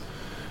is,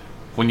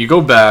 when you go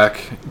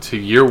back to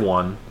year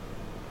one,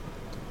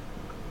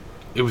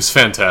 it was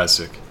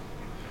fantastic.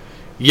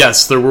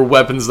 Yes, there were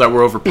weapons that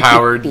were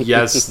overpowered.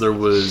 Yes, there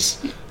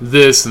was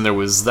this and there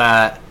was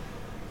that.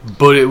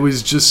 But it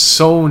was just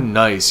so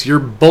nice. Your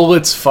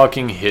bullets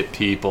fucking hit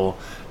people.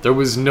 There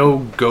was no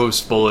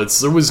ghost bullets.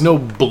 There was no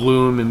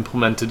bloom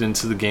implemented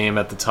into the game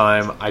at the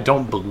time, I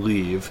don't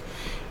believe.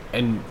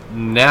 And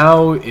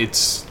now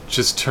it's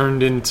just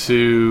turned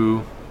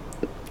into...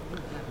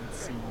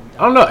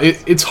 I don't know,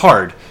 it's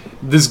hard.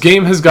 This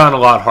game has gotten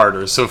a lot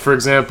harder. So, for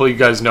example, you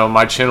guys know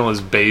my channel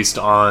is based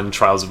on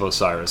Trials of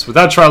Osiris.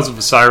 Without Trials of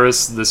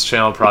Osiris, this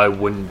channel probably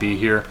wouldn't be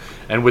here.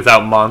 And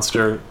without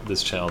Monster,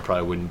 this channel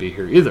probably wouldn't be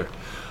here either.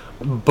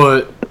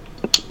 But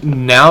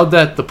now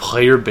that the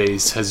player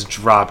base has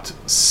dropped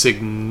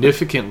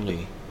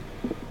significantly,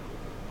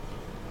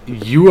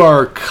 you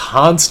are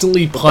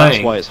constantly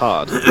playing... That's why it's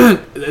hard.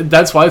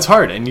 That's why it's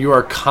hard, and you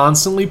are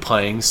constantly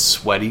playing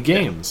sweaty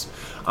games.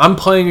 I'm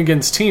playing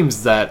against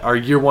teams that are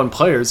year one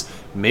players.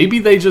 Maybe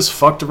they just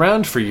fucked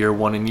around for year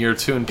one and year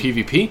two in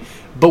PvP,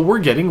 but we're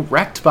getting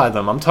wrecked by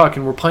them. I'm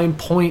talking, we're playing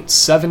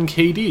 0.7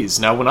 KDs.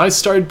 Now, when I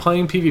started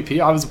playing PvP,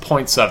 I was a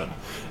 0.7.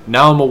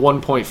 Now I'm a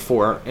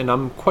 1.4, and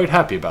I'm quite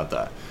happy about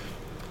that.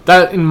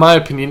 That, in my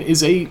opinion,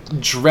 is a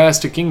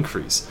drastic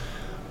increase.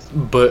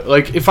 But,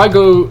 like, if I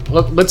go...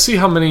 Let's see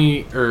how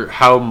many, or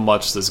how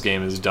much this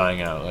game is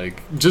dying out.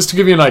 Like, just to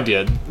give you an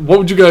idea, what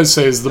would you guys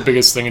say is the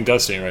biggest thing in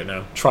Destiny right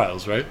now?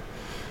 Trials, right?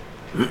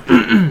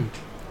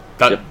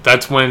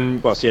 That's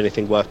when... Well, it's the only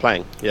thing worth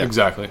playing. Yeah.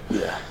 Exactly.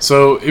 Yeah.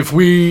 So, if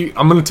we...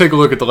 I'm going to take a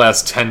look at the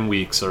last 10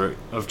 weeks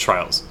of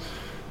Trials.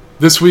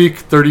 This week,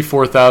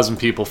 34,000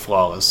 people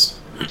flawless.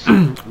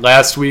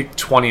 Last week,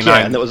 29.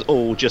 Yeah, and that was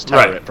all just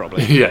Turret, right.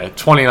 probably. Yeah,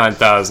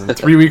 29,000.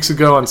 3 weeks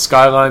ago on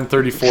Skyline,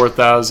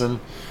 34,000.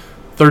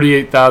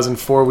 38,000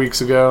 4 weeks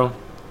ago.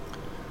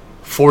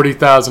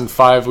 40,000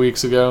 5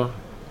 weeks ago.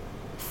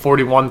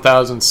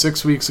 41,000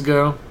 6 weeks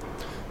ago.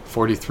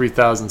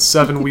 43,000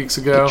 7 weeks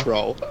ago.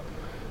 Troll.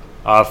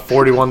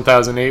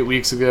 41,000 8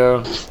 weeks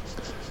ago.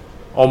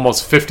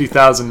 Almost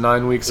 50,000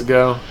 9 weeks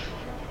ago.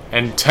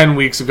 And 10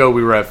 weeks ago,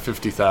 we were at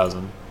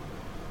 50,000.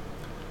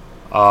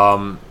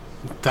 I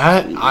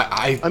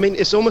mean,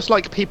 it's almost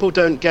like people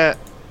don't get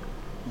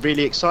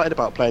really excited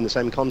about playing the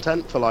same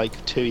content for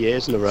like 2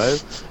 years in a row,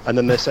 and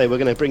then they say we're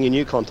going to bring you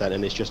new content,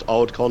 and it's just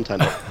old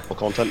content or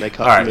content they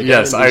cut. All right, from the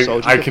yes, game and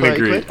resold you I for can 30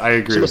 agree. quid. I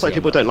agree. It's almost like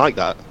people don't like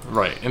that.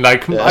 Right, and I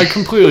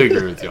completely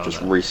agree with you on Just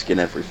that. reskin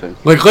everything.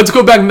 Like, let's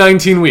go back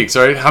 19 weeks,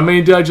 all right? How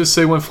many did I just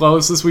say went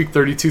flawless this week?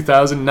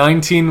 32,000.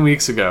 19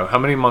 weeks ago. How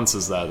many months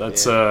is that?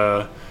 That's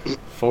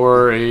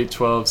 4, 8,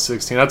 12,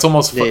 16. That's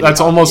almost Nearly that's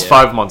half, almost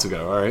yeah. 5 months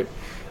ago, all right?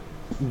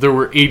 There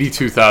were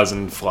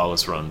 82,000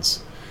 flawless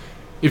runs.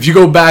 If you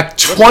go back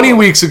 20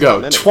 weeks ago,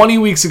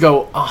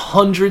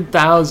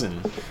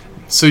 100,000.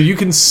 So you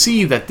can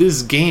see that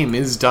this game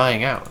is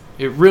dying out.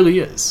 It really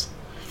is.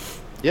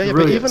 Yeah, It but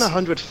really even is.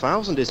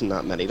 100,000 isn't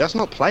that many. That's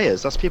not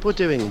players. That's people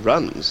doing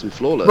runs and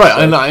flawless. Right,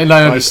 So, and I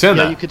like, understand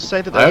yeah, that. you could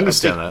say that I there's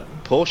understand a that.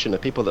 big portion of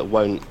people that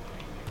won't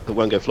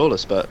go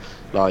flawless, but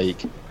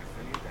like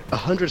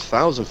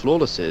 100,000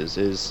 flawlesses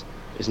is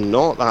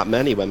not that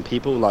many when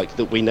people like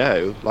that we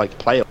know like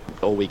play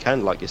all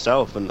weekend, like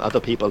yourself and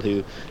other people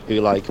who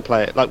like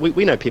play. Like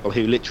we know people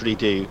who literally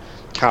do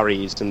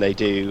carries and they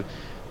do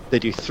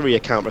 3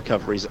 account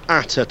recoveries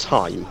at a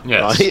time,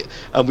 Yes. right?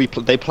 And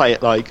they play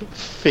it like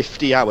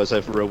 50 hours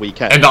over a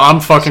weekend. And I'm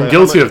fucking So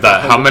guilty how of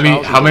that. much How many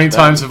 100,000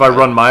 times is have I that?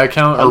 run my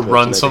account or Hundreds,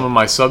 run some maybe. of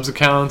my subs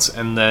accounts,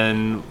 and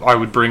then I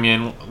would bring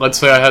in, let's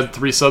say I had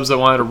 3 subs that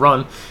wanted to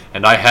run,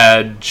 and I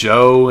had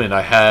Joe and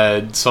I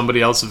had somebody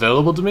else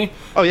available to me.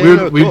 Oh, yeah, we'd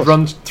of course.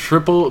 run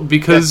triple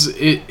because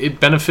it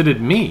benefited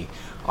me.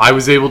 I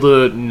was able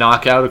to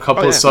knock out a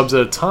couple Oh, of yeah. subs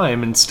at a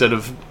time instead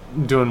of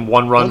doing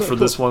one run no, for of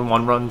this one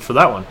run for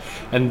that one.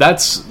 And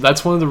that's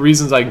one of the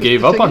reasons I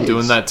gave the up thing on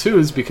doing is- that too,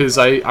 is because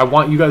I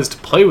want you guys to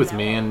play with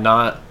me and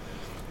not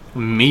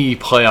me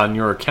play on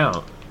your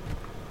account.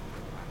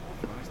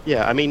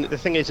 Yeah, I mean the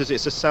thing is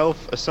it's a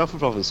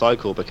self-revolving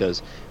cycle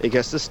because it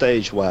gets to the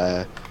stage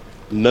where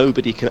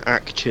nobody can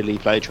actually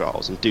play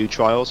trials and do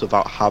trials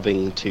without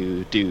having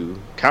to do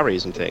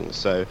carries and things.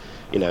 So,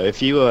 you know,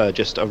 if you are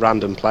just a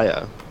random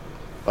player,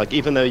 like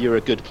even though you're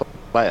a good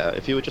player,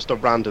 if you were just a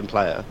random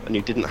player and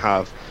you didn't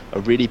have a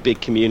really big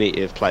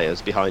community of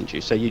players behind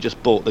you, so you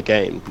just bought the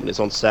game and it's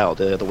on sale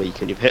the other week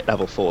and you've hit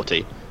level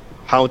 40,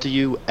 how do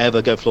you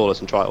ever go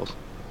flawless in trials?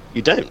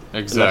 You don't.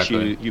 Exactly.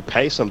 Unless you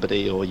pay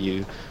somebody or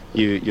you're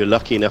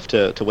lucky enough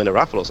to win a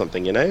raffle or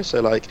something, you know?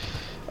 So, like,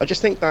 I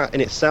just think that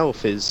in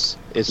itself is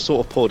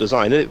sort of poor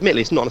design. And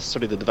admittedly, it's not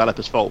necessarily the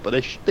developer's fault,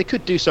 but they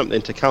could do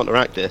something to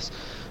counteract this.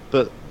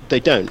 But they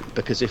don't,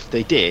 because if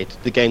they did,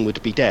 the game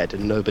would be dead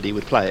and nobody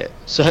would play it.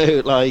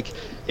 So, like,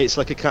 it's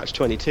like a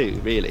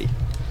catch-22, really.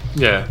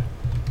 Yeah.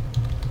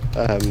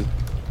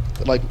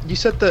 Like, you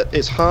said that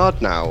it's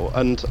hard now,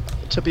 and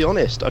to be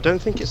honest, I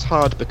don't think it's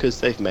hard because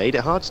they've made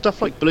it hard.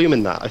 Stuff like Bloom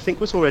and that, I think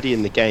was already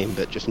in the game,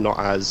 but just not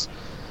as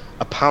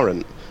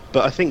apparent.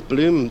 But I think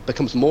Bloom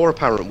becomes more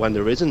apparent when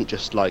there isn't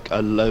just, like,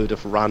 a load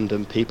of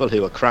random people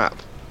who are crap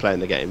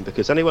playing the game,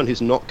 because anyone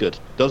who's not good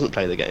doesn't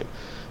play the game.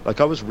 Like,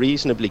 I was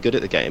reasonably good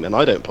at the game, and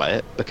I don't play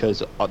it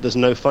because there's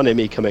no fun in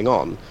me coming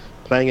on,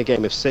 playing a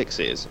game of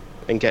sixes,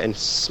 and getting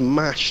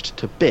smashed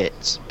to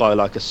bits by,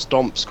 like, a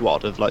stomp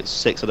squad of, like,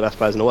 6 of the best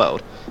players in the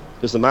world.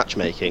 Because the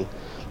matchmaking,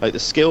 like, the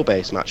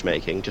skill-based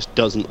matchmaking just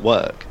doesn't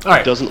work. All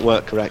right. It doesn't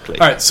work correctly.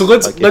 All right, so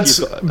let's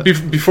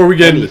before we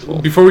get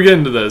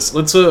into this,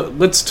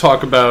 let's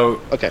talk about.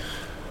 Okay.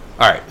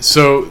 All right,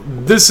 so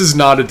this is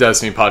not a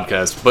Destiny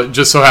podcast, but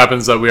just so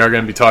happens that we are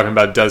going to be talking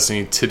about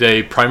Destiny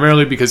today,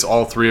 primarily because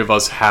all three of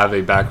us have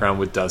a background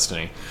with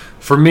Destiny.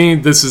 For me,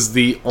 this is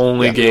the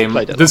only game.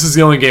 This is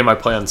the only game I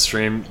play on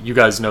stream. You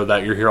guys know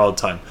that. You're here all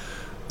the time.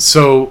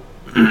 So,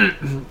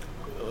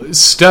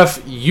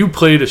 Steph, you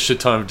played a shit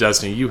ton of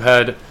Destiny. You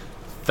had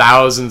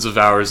thousands of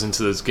hours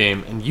into this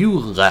game, and you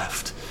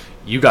left.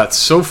 You got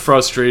so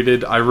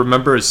frustrated. I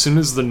remember as soon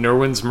as the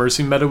Nerwin's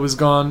Mercy meta was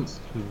gone,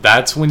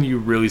 that's when you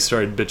really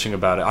started bitching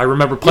about it. I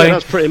remember playing. Yeah,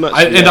 that's pretty much.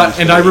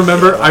 I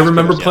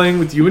remember playing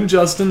with you and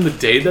Justin the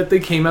day that they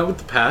came out with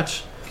the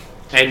patch,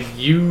 and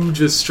you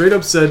just straight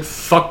up said,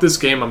 "Fuck this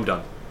game, I'm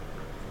done."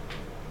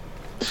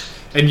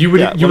 And you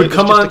would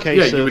come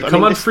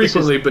on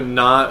frequently, but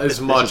not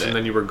as much, and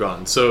then you were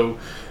gone. So,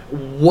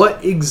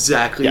 what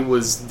exactly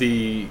was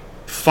the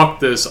 "fuck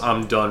this,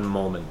 I'm done"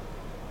 moment?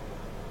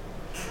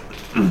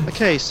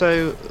 Okay,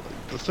 so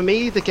for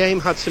me, the game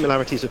had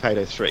similarities with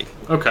Halo 3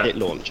 at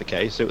launch.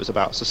 Okay, so it was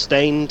about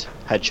sustained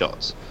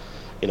headshots.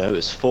 You know, it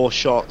was 4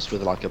 shots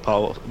with like a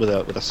pulse, with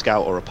a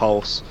scout or a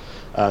pulse.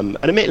 And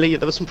admittedly,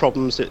 there were some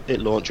problems at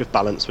launch with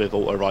balance with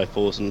auto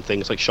rifles and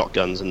things like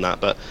shotguns and that,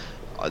 but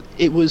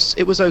it was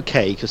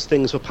okay because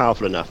things were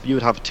powerful enough. You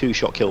would have a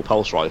 2-shot kill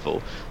pulse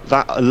rifle.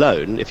 That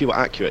alone, if you were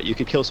accurate, you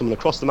could kill someone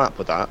across the map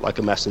with that, like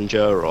a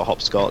messenger or a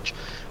hopscotch.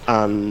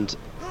 And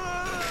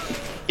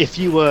if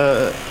you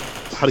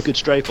had a good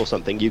strafe or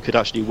something, you could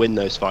actually win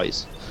those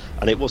fights,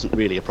 and it wasn't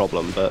really a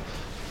problem. But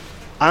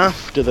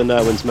after the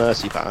Nerwin's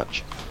Mercy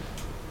patch,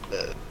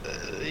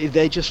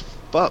 they just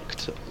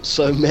fucked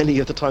so many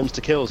of the times to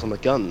kills on the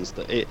guns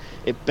that it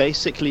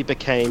basically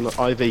became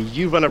either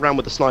you run around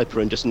with a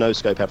sniper and just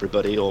no-scope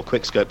everybody, or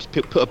quick-scope,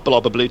 put a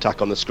blob of blue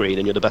tack on the screen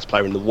and you're the best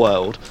player in the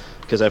world,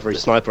 because every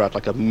sniper had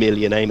like 1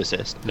 million aim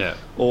assist. Yeah.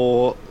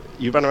 Or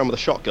you run around with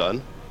a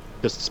shotgun,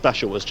 because the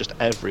special was just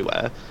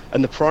everywhere,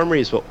 and the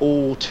primaries were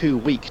all too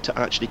weak to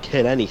actually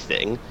kill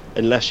anything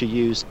unless you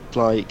used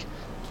like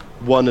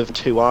one of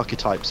 2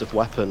 archetypes of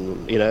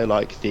weapon, you know,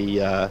 like the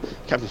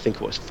can't even think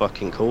of what it's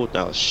fucking called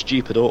now, a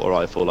stupid auto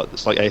rifle, like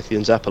it's like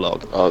Atheon's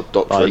Epilogue.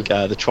 Doctrine. Like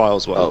the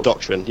Trials one,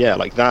 Doctrine, yeah,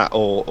 like that,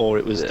 or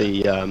it was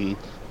the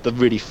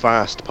really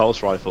fast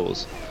pulse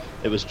rifles.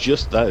 It was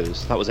just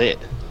those. That was it.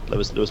 There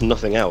was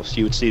nothing else.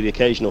 You would see the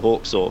occasional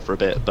Hawksaw for a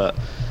bit, but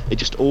it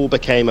just all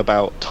became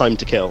about time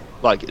to kill.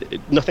 Like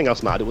nothing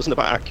else mattered. It wasn't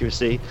about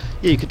accuracy.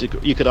 Yeah,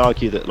 you could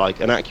argue that like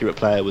an accurate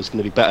player was going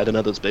to be better than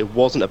others, but it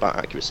wasn't about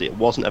accuracy. It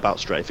wasn't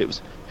about strafe. It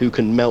was who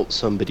can melt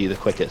somebody the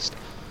quickest.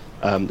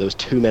 There was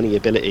too many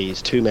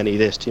abilities, too many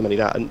this, too many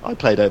that, and I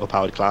played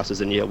overpowered classes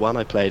in year 1.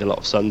 I played a lot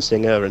of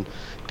Sunsinger, and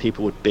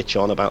people would bitch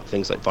on about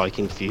things like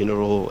Viking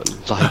Funeral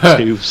and like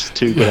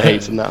two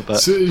grenades and that.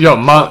 But so,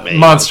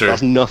 Monster,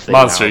 that's nothing.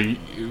 Monster.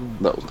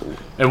 That was cool.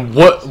 And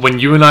when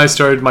you and I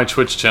started my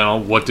Twitch channel,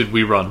 what did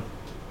we run?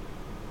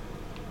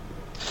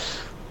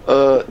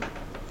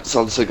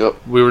 Sunsinger.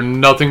 We were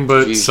nothing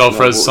but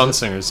self-res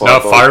Sunsingers. Now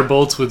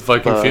Firebolts with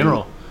Viking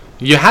Funeral.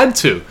 You had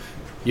to,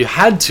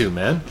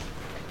 man.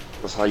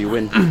 That's how you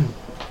win.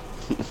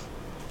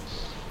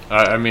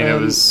 I mean, it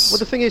was. Well,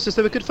 the thing is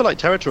they were good for like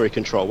territory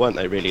control, weren't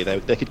they? Really,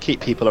 they could keep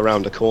people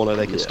around a corner.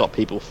 They could stop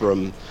people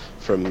from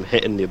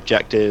hitting the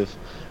objective.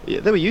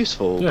 Yeah, they were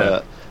useful,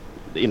 but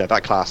you know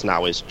that class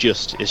now is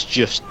just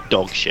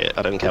dog shit.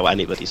 I don't care what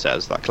anybody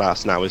says. That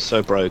class now is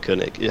so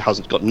broken. It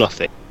hasn't got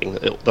nothing.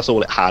 That's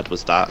all it had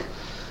was that.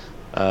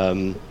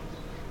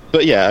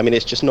 But yeah, I mean,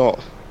 it's just not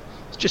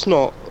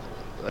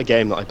a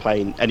game that I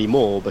play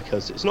anymore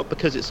because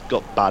it's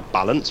got bad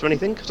balance or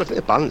anything. Because I think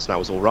the balance now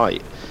is all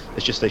right.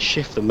 It's just they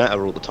shift the meta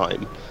all the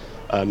time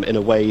in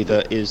a way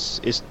that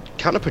is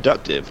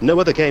counterproductive. No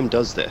other game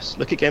does this.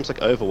 Look at games like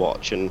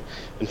Overwatch and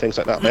things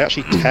like that. They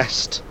actually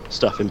test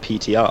stuff in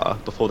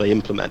PTR before they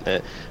implement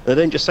it. And they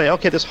don't just say,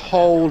 okay, this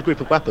whole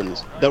group of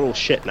weapons, they're all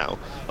shit now.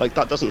 Like,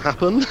 that doesn't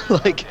happen.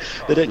 Like,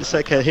 they don't just say,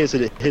 okay, here's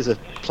a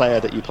player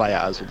that you play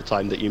as all the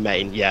time that you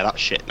main. Yeah, that's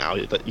shit now,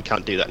 but you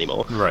can't do that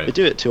anymore. Right. They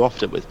do it too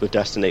often with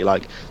Destiny.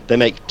 Like, they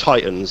make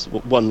Titans,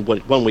 one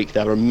week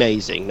they're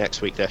amazing,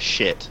 next week they're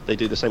shit. They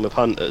do the same with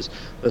Hunters.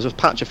 There's a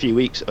patch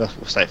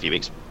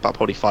about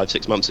probably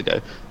 5-6 months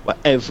ago, where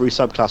every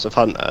subclass of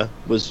Hunter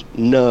was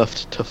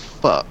nerfed to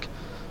fuck,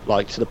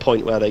 like to the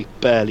point where they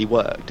barely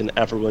worked, and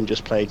everyone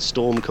just played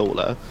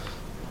Stormcaller,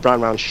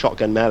 ran around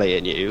shotgun melee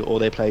in you, or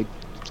they played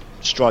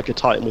Striker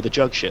Titan with a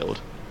jug shield.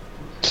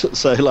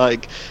 So,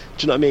 like, do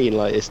you know what I mean?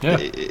 Like, it's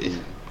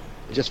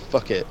just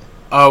fuck it.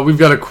 We've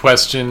got a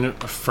question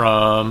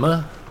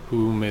from...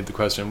 Who made the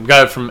question? We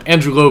got it from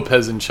Andrew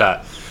Lopez in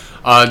chat.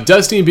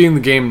 Destiny being the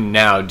game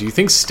now, do you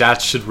think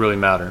stats should really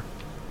matter?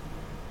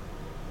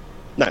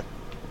 No.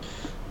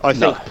 I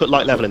think put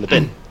light level in the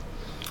bin.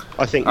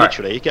 I think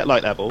literally get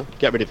light level,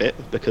 get rid of it,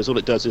 because all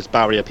it does is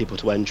barrier people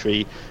to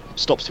entry,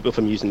 stops people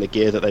from using the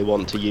gear that they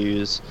want to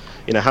use.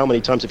 You know, how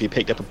many times have you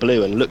picked up a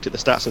blue and looked at the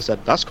stats and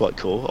said, that's quite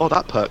cool, oh,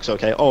 that perk's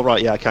okay, oh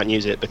right, yeah, I can't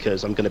use it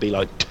because I'm going to be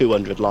like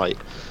 200 light.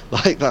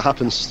 Like, that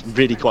happens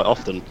really quite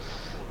often.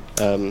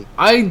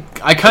 I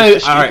kind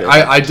of...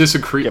 I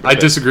disagree. I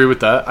disagree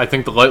with that. I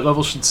think the light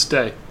level should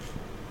stay.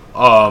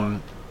 But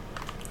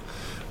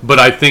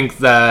I think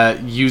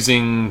that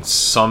using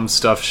some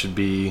stuff should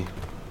be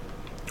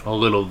a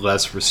little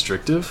less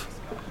restrictive.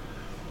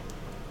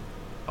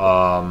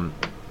 I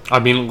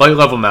mean, light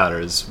level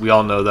matters. We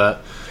all know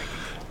that.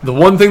 The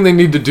one thing they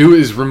need to do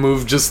is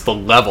remove just the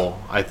level,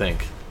 I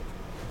think.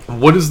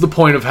 What is the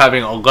point of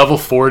having a level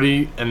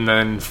 40 and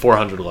then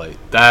 400 light?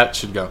 That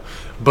should go.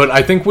 But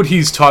I think what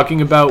he's talking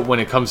about when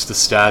it comes to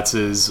stats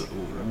is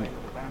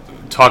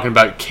talking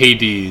about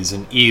KDs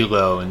and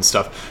ELO and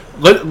stuff.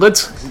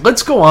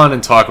 Let's go on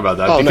and talk about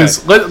that,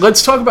 because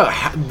let's talk about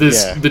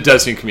the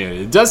Destiny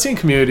community. The Destiny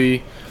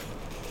community,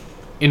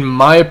 in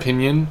my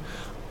opinion,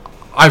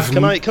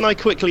 Can I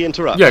quickly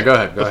interrupt? Yeah, go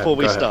ahead. Before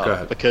we start, go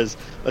ahead. Because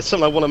there's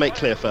something I want to make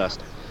clear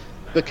first.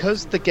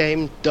 Because the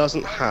game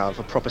doesn't have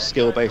a proper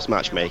skill-based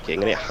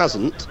matchmaking, and it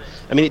hasn't.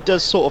 I mean, it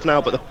does sort of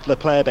now, but the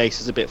player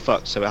base is a bit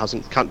fucked, so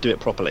it can't do it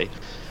properly.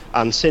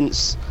 And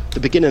since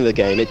the beginning of the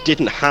game, it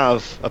didn't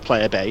have a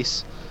player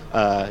base,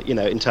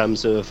 in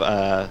terms of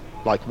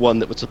like one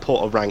that would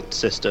support a ranked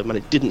system, and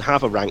it didn't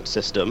have a ranked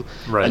system.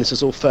 Right. And this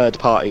is all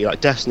third-party.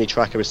 Like Destiny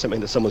Tracker is something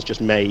that someone's just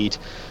made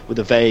with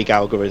a vague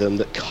algorithm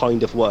that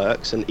kind of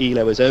works, and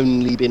ELO has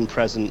only been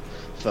present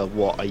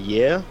for a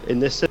year in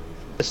this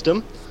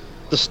system.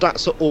 The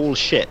stats are all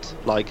shit.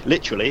 Like,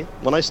 literally,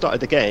 when I started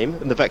the game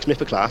and the Vex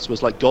Mythic class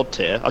was like god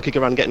tier, I could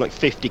go around getting like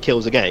 50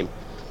 kills a game.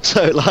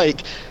 So,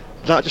 like,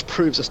 that just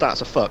proves the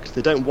stats are fucked.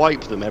 They don't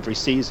wipe them every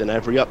season,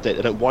 every update,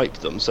 they don't wipe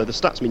them. So the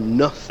stats mean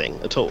nothing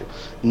at all.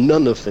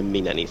 None of them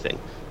mean anything.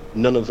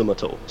 None of them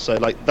at all. So,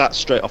 like, that's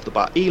straight off the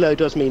bat. ELO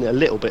does mean a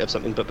little bit of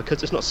something, but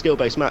because it's not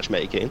skill-based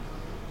matchmaking,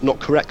 not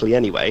correctly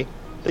anyway,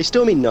 they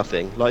still mean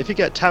nothing. Like, if you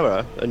get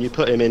Terra and you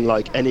put him in,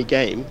 like, any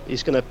game,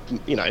 he's gonna,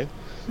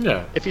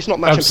 Yeah, if he's not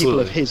matching people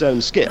of his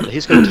own skill,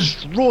 he's going to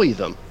destroy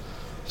them.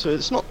 So it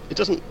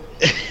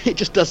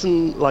just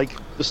doesn't, like,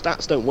 the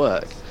stats don't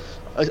work.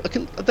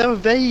 They're a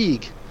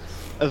vague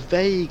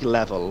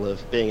level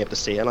of being able to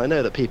see, and I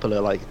know that people are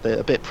like, they're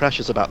a bit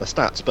precious about the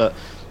stats, but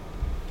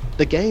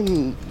the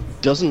game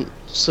doesn't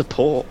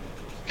support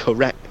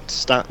correct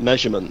stat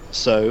measurement,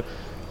 so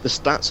the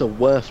stats are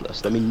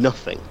worthless. They mean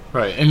nothing.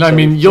 Right, and so, I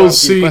mean, you'll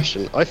see...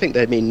 I think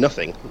they mean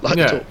nothing.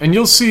 And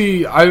you'll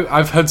see,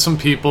 I've had some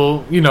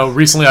people,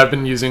 recently I've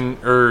been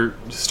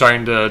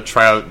starting to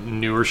try out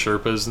newer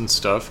Sherpas and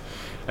stuff,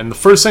 and the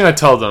first thing I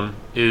tell them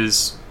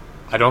is,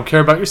 I don't care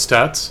about your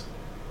stats,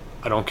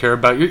 I don't care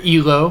about your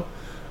ELO,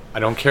 I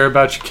don't care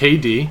about your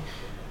KD,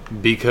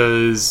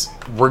 because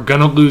we're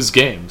gonna lose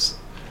games.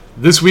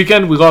 This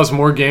weekend, we lost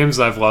more games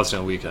than I've lost in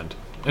a weekend.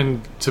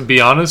 And to be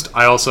honest,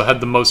 I also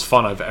had the most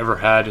fun I've ever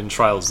had in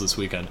Trials this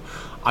weekend.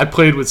 I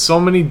played with so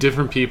many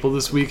different people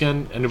this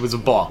weekend, and it was a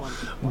ball.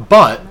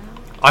 But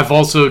I've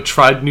also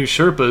tried new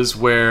Sherpas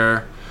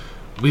where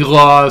we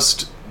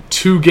lost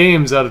 2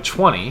 games out of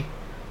 20,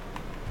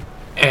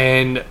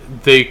 and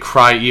they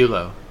cry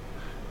ELO.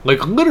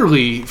 Like,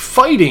 literally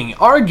fighting,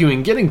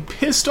 arguing, getting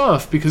pissed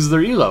off because of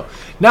their ELO.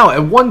 Now,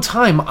 at one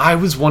time, I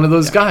was one of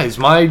those guys.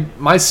 My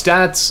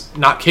stats,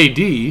 not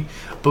KD,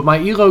 but my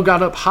ELO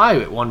got up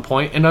high at one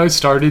point, and I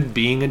started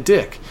being a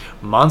dick.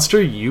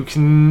 Monster, you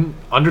can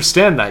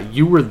understand that.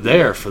 You were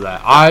there for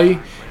that.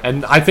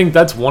 And I think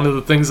that's one of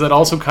the things that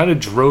also kind of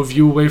drove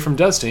you away from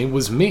Destiny,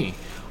 was me.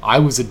 I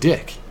was a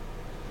dick.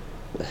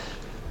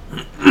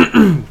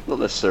 Not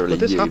necessarily.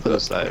 But this you,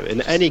 happens, though,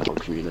 in any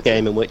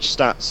game in which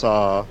stats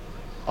are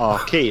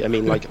key. I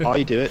mean, like,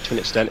 I do it to an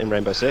extent in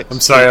Rainbow Six.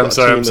 I'm sorry.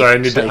 I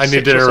need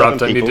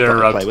to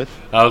interrupt.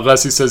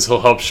 Leslie says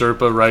he'll help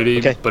Sherpa righty,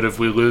 okay. But if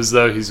we lose,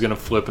 though, he's gonna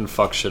flip and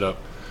fuck shit up.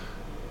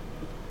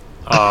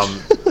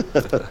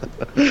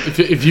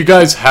 If you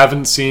guys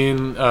haven't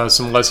seen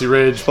some Leslie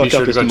Rage, be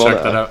sure to go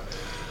check that out.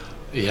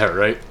 Yeah,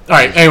 right. All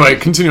right. Anyway,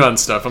 continue on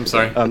stuff. I'm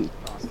sorry.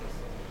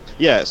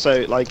 Yeah,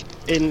 so like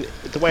in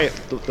the way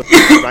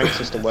the rank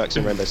system works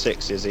in Rainbow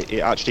Six is it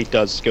actually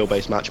does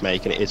skill-based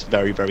matchmaking. It is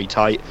very, very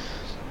tight.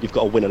 You've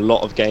got to win a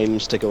lot of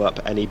games to go up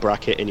any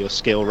bracket in your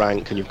skill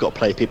rank, and you've got to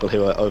play people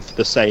who are of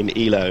the same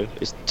elo.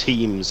 It's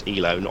teams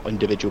elo, not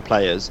individual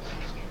players.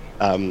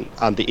 And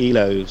the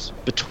elos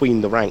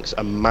between the ranks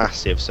are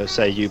massive. So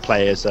say you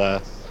play as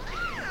a,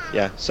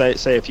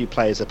 say if you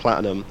play as a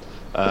platinum,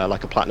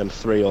 like a platinum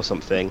 3 or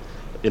something,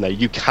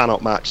 you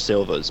cannot match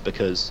silvers,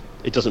 because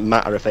it doesn't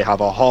matter if they have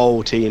a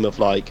whole team of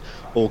like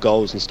all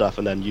golds and stuff,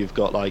 and then you've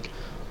got like,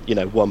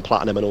 one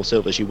platinum and all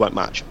silvers. You won't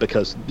match,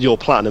 because your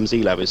platinum's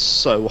elo is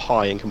so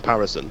high in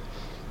comparison.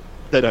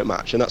 They don't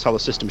match, and that's how the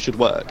system should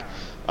work.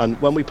 And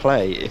when we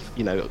play,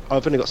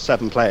 I've only got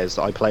 7 players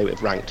that I play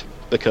with ranked,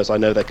 because I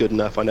know they're good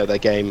enough, I know their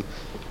game,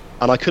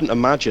 and I couldn't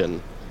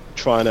imagine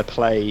trying to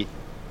play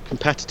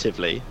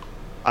competitively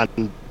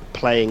and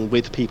playing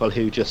with people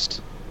who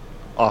just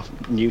are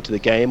new to the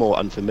game or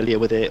unfamiliar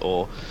with it,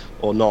 or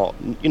not,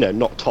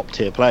 not top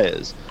tier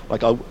players.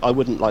 Like I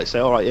wouldn't like say,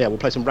 all right, yeah, we'll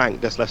play some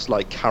ranked. Let's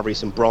like carry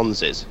some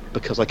bronzes,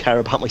 because I care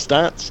about my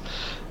stats.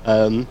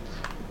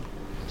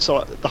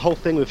 So the whole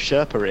thing with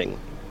Sherpaing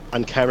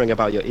and caring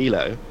about your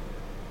elo,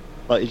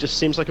 like, it just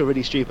seems like a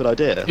really stupid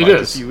idea. It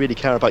is. If you really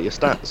care about your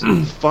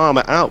stats, farm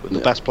it out with the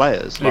best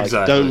players. Like,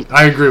 Exactly.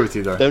 I agree with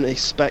you there. Don't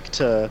expect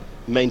to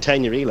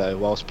maintain your elo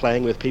whilst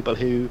playing with people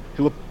who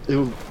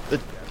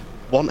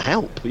want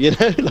help.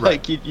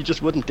 Right. You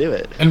just wouldn't do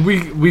it. And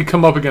we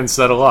come up against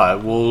that a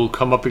lot. We'll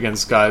come up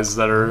against guys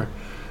that are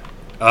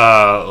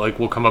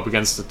we'll come up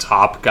against the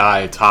top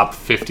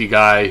 50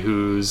 guy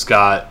who's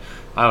got,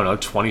 I don't know,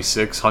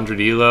 2600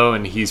 elo,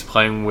 and he's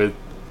playing with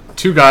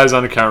 2 guys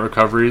on account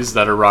recoveries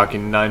that are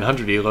rocking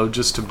 900 elo,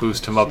 just to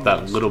boost him up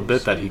that little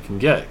bit that he can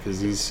get, because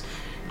he's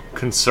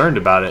concerned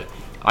about it.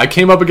 I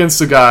came up against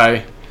a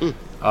guy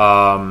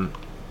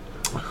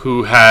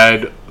who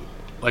had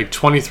like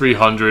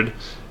 2300,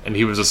 and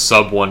he was a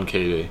sub 1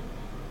 KD.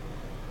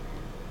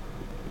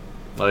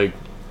 Like,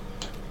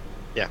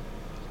 yeah,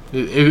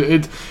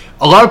 it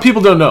a lot of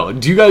people don't know.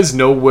 Do you guys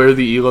know where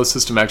the elo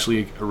system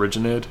actually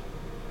originated?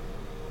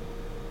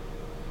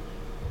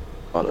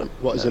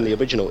 What is in the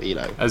original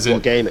elo? As in,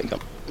 what game it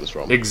comes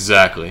from?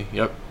 Exactly.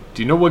 Yep.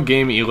 Do you know what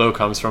game elo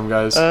comes from,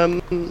 guys?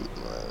 I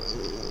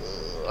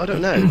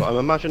don't know, but I'm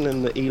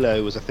imagining that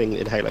elo was a thing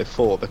in Halo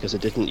 4 because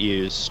it didn't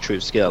use true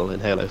skill in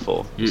Halo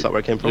 4. Is that where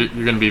it came from?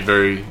 You're going to be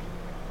very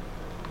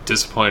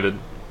disappointed.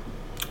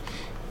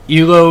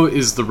 Elo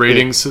is the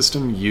rating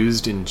system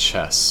used in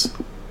chess.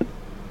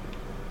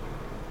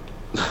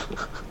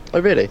 Oh,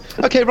 really?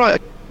 Okay, right.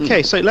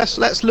 Okay, so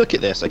let's look at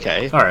this.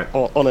 Okay. All right.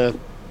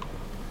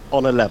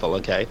 On a level.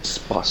 Okay.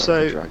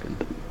 So Dragon.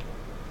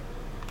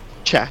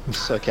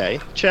 Chess. Okay.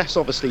 Chess,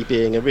 obviously,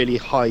 being a really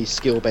high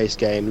skill-based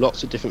game,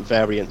 lots of different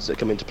variants that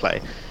come into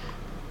play.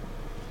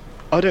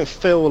 I don't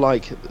feel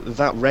like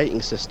that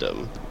rating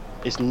system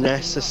is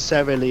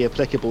necessarily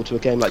applicable to a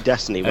game like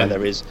Destiny, where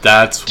there is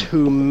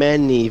too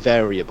many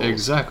variables.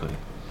 Exactly.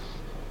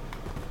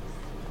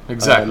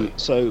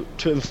 So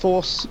to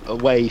enforce a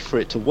way for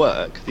it to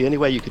work, the only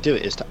way you could do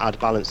it is to add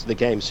balance to the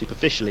game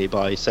superficially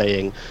by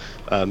saying,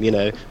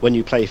 when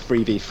you play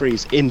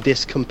 3v3s in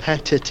this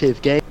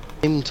competitive game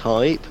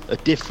type, a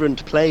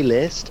different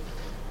playlist,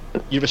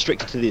 you're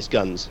restricted to these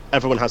guns.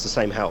 Everyone has the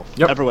same health.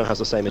 Yep. Everyone has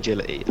the same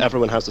agility.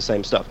 Everyone has the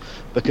same stuff.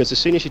 Because as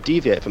soon as you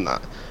deviate from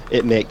that,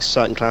 it makes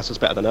certain classes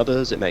better than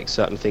others. It makes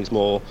certain things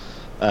more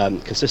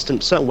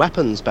consistent. Certain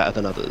weapons better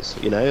than others.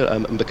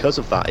 And because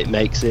of that, it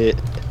makes it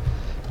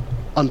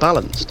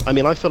unbalanced. I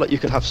mean, I feel like you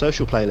could have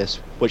social playlists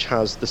which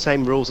has the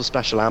same rules of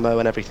special ammo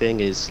and everything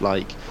is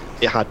like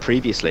it had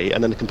previously,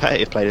 and then the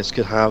competitive playlist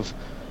could have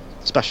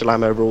special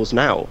ammo rules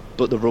now,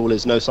 but the rule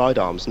is no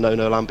sidearms, no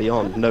land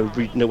beyond,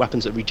 no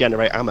weapons that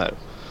regenerate ammo,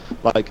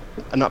 and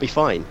that'd be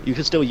fine. You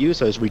could still use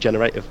those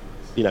regenerative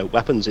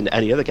weapons in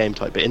any other game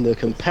type, but in the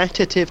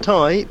competitive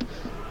type,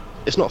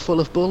 it's not full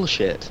of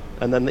bullshit,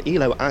 and then the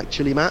elo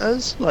actually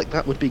matters.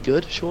 That would be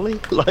good, surely.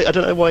 I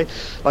don't know why.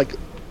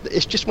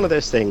 It's just one of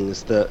those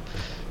things that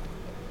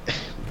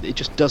it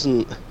just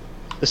doesn't.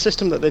 The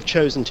system that they've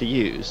chosen to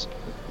use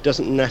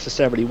doesn't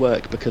necessarily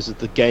work because of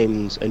the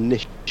game's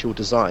initial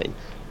design.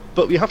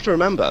 But you have to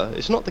remember,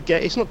 it's not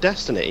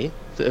Destiny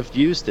that have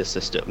used this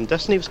system.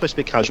 Destiny was supposed to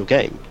be a casual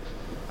game,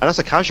 and as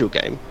a casual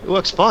game, it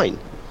works fine.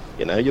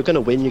 You're going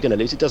to win, you're going to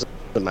lose. It doesn't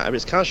matter.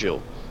 It's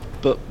casual.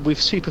 But we've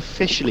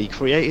superficially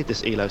created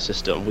this elo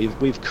system.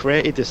 We've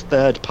created this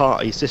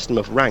third-party system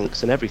of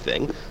ranks and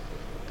everything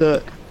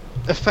that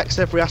affects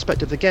every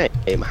aspect of the game.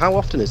 How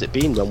often has it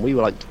been when we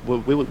were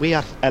we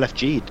had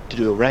LFG to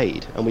do a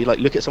raid, and we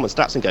look at someone's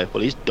stats and go,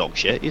 well, he's dog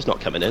shit, he's not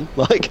coming in,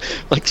 like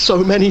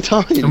so many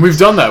times. And we've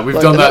done that. We've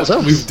done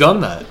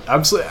that.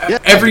 Absolutely. Yeah,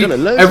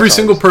 every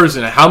single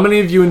person. How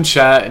many of you in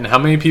chat and how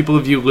many people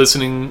of you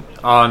listening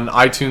on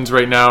iTunes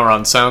right now or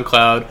on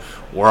SoundCloud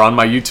or on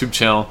my YouTube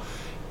channel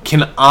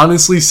can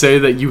honestly say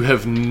that you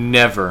have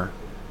never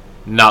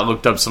not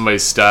looked up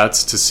somebody's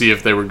stats to see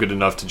if they were good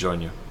enough to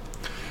join you?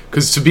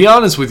 Because to be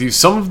honest with you,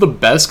 some of the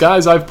best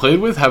guys I've played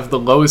with have the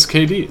lowest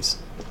KDs.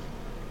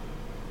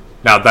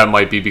 Now, that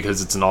might be because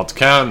it's an alt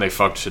account and they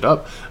fucked shit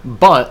up.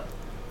 But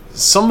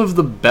some of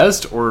the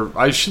best, or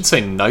I should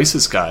say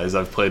nicest guys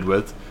I've played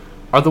with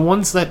are the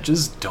ones that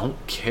just don't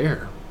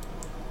care.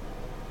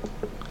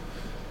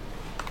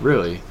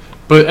 Really.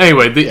 But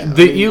anyway,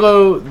 the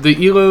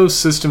elo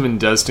system in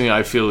Destiny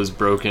I feel is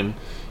broken.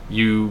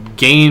 You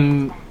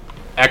gain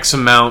X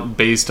amount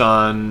based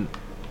on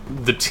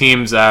the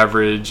team's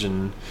average,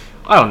 and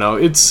I don't know,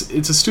 it's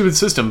a stupid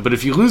system, but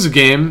if you lose a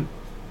game,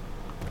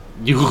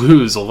 you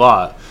lose a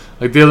lot.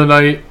 Like the other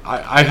night,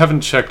 I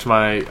haven't checked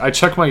I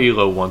check my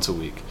elo once a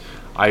week.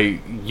 I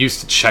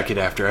used to check it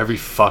after every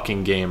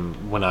fucking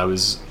game when I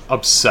was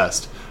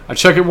obsessed. I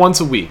check it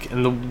once a week,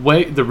 and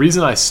the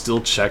reason I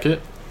still check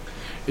it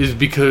is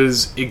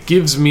because it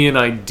gives me an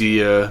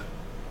idea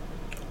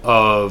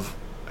of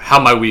how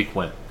my week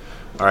went.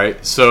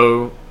 Alright,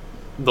 so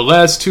the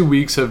last 2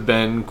 weeks have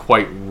been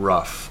quite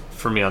rough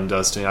for me on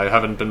Destiny. I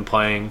haven't been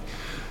playing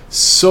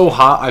so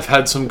hot. I've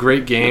had some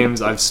great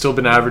games. I've still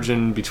been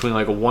averaging between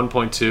like a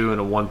 1.2 and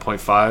a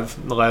 1.5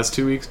 in the last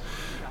 2 weeks.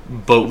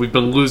 But we've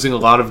been losing a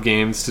lot of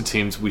games to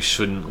teams we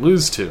shouldn't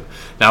lose to.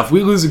 Now, if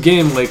we lose a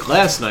game like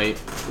last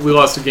night, we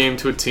lost a game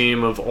to a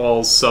team of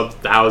all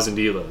sub-1,000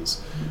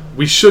 elos.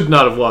 We should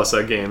not have lost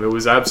that game. It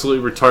was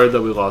absolutely retarded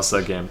that we lost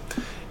that game.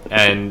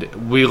 And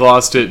we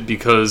lost it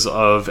because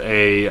of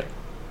a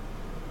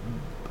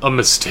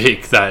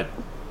mistake that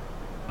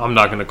I'm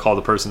not going to call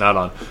the person out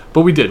on.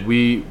 But we did.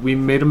 We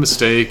made a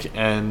mistake,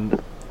 and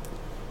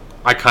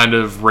I kind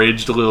of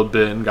raged a little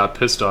bit and got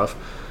pissed off.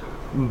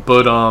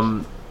 But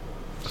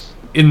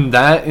in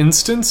that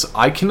instance,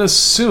 I can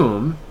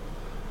assume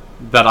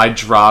that I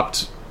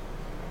dropped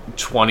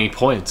 20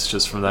 points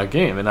just from that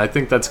game. And I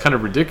think that's kind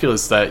of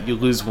ridiculous that you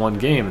lose one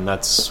game and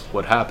that's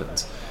what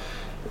happens.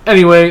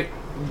 Anyway,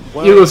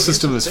 well, elo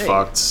system is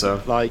fucked,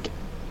 so... Like,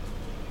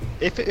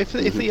 if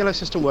the elo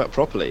system worked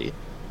properly,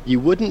 you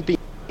wouldn't be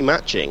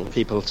matching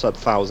people sub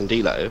 1,000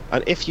 elo,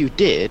 and if you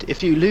did,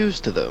 if you lose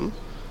to them,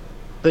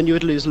 then you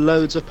would lose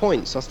loads of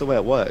points. That's the way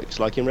it works.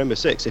 Like in Rainbow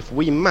Six, if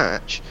we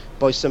match,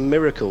 by some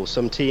miracle,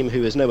 some team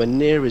who is nowhere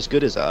near as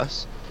good as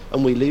us,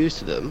 and we lose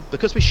to them,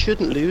 because we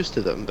shouldn't lose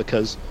to them,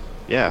 because,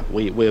 yeah,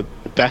 we're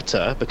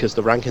better, because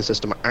the ranking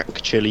system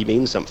actually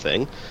means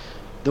something,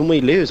 then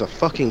we lose a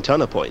fucking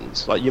ton of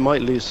points. Like, you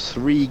might lose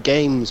 3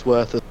 games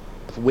worth of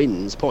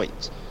wins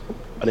points.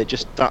 And it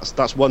just,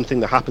 that's one thing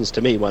that happens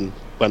to me when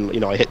you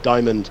know, I hit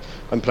diamond.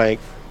 I'm playing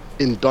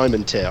in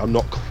diamond tier. I'm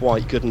not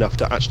quite good enough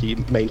to actually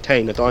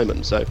maintain a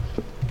diamond, so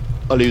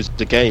I lose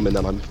the game and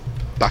then I'm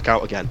back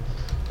out again,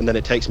 and then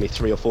it takes me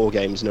 3 or 4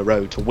 games in a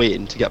row to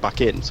win to get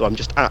back in. So I'm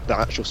just at the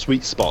actual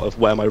sweet spot of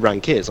where my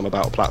rank is. I'm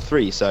about plat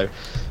 3, so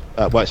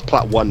well, it's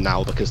plat 1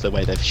 now because the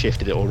way they've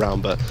shifted it all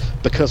around, but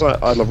because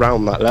I'm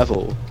around that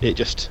level, it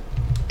just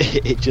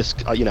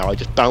you know, I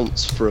just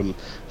bounce from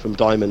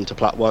diamond to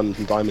plat 1,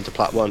 from diamond to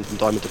plat 1, from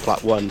diamond to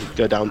plat 1,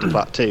 go down to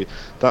plat 2,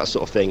 that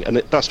sort of thing. And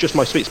that's just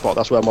my sweet spot.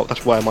 That's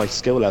where my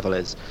skill level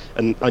is,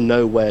 and I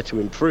know where to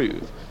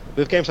improve.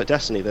 With games like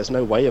Destiny, there's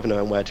no way of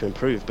knowing where to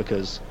improve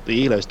because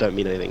the elos don't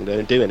mean anything. They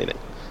don't do anything.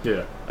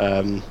 Yeah.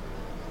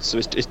 So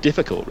it's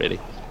difficult, really.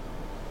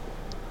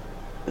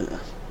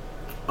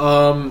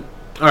 All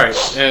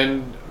right,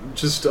 and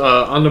just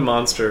on to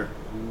Monster.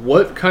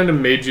 What kind of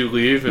made you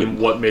leave, and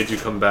what made you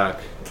come back?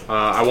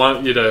 I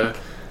want you to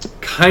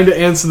kind of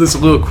answer this a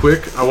little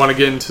quick. I want to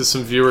get into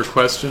some viewer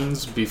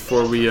questions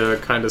before we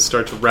kind of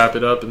start to wrap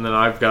it up, and then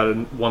I've got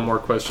one more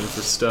question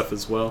for Steph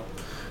as well.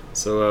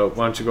 So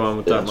why don't you go on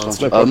with that,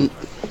 Monster?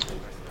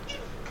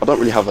 I don't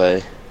really have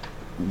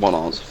one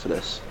answer for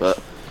this,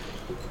 but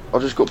I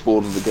just got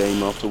bored of the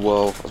game after a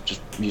while. I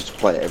just used to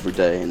play it every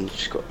day, and it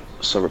just got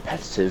so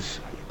repetitive.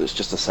 It's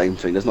just the same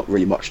thing. There's not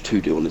really much to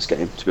do on this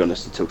game, to be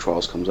honest, until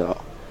Trials comes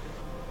out.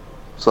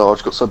 So I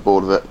just got so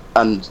bored of it,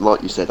 and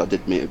like you said, I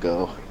did meet a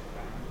girl.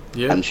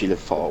 Yeah. And she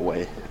lived far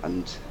away,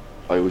 and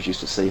I always used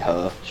to see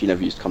her. She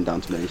never used to come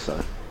down to me,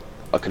 so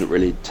I couldn't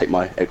really take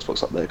my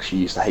Xbox up there because she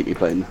used to hate me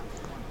playing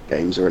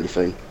games or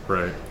anything.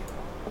 Right.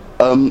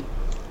 And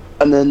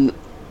then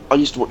I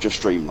used to watch her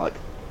stream, like,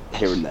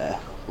 here and there,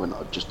 when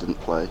I just didn't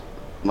play.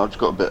 And I just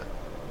got a bit,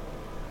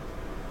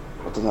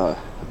 I don't know,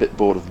 a bit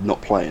bored of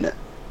not playing it.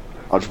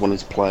 I just wanted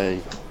to play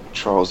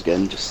Trials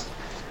again, just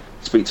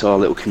speak to our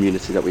little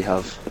community that we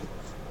have.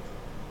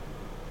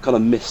 Kind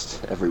of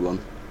missed everyone.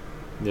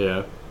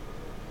 Yeah.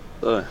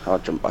 So I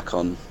jumped back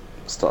on,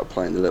 started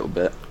playing a little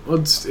bit. Well,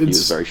 He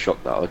was very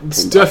shocked that I came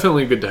it's back.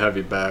 definitely good to have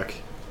you back.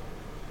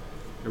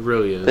 It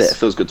really is. Yeah, it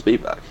feels good to be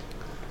back.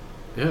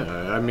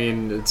 Yeah, I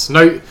mean, it's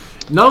not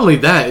only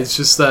that, it's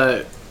just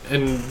that,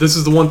 and this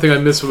is the one thing I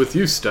miss with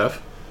you,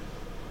 Steph.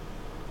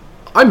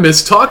 I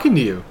miss talking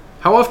to you.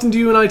 How often do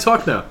you and I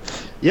talk now?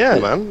 Yeah,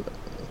 man.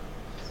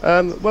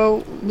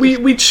 Well,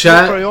 we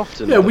chat not very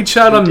often. Yeah, we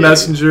chat on do.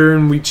 Messenger,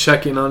 and we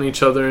check in on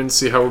each other and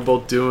see how we're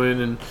both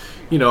doing. And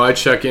you know, I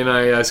check in,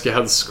 I ask you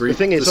how the screech. The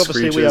thing is,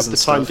 obviously, we have the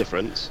time stuff.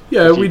 difference.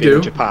 Yeah, If we you've been do.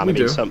 in Japan, We I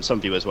mean, do. some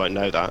viewers won't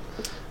know that.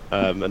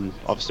 and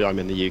obviously I'm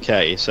in the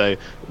UK. So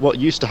what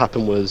used to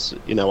happen was,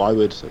 I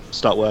would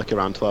start work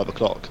around 12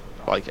 o'clock,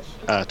 like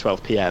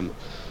 12 p.m.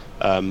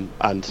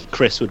 And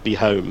Chris would be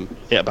home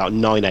at about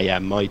 9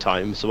 a.m. my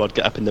time. So I'd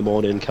get up in the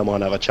morning, come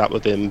on, have a chat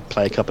with him,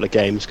 play a couple of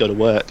games, go to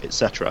work,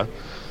 etc.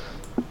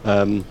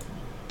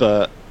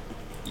 But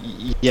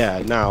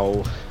yeah,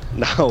 now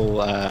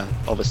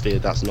obviously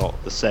that's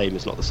not the same.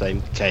 It's not the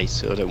same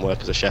case. I don't work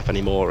as a chef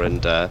anymore,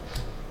 and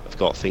I've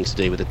got things to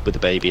do with the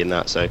baby and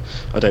that, so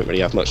I don't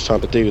really have much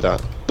time to do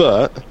that.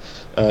 But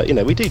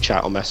we do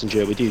chat on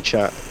Messenger. We do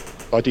chat.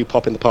 I do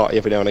pop in the party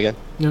every now and again.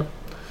 Yep.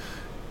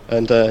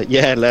 And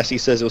Leslie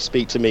says he'll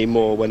speak to me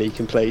more when he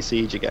can play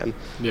Siege again.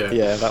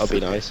 Yeah, that'll be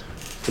nice.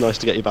 It's nice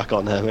to get you back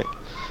on there,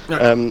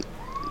 Mick.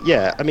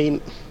 Yeah, I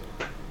mean,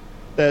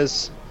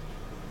 there's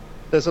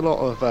a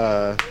lot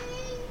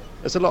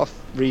of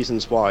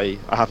reasons why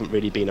I haven't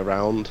really been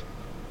around.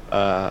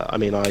 I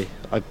mean, I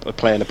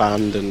play in a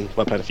band, and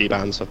we're playing a few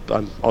bands.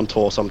 I'm on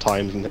tour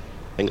sometimes and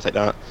things like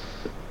that.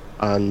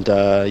 And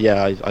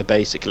I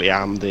basically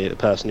am the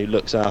person who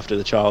looks after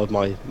the child.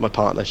 My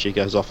partner, she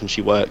goes off and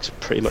she works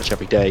pretty much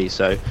every day.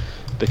 So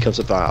because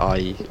of that,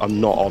 I'm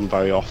not on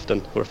very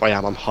often. Or if I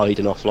am, I'm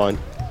hiding offline.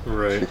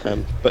 Right.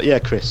 But yeah,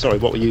 Chris, sorry,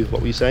 what were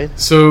you saying?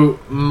 So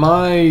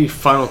my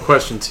final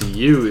question to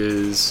you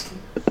is,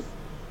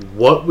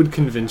 what would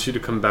convince you to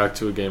come back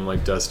to a game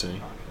like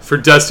Destiny? For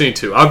Destiny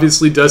 2.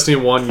 Obviously, Destiny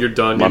 1, you're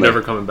done. You're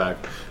never coming back.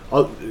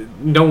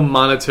 No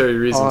monetary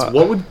reasons.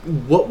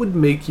 What would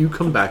make you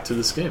come back to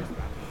this game?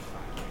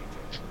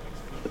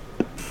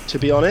 To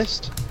be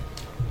honest,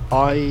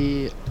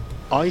 I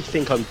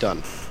think I'm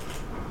done.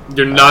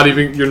 You're not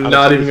even going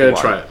to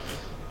try it.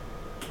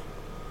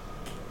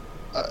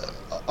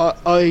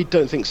 I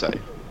don't think so,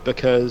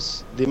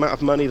 because the amount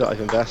of money that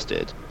I've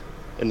invested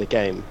in the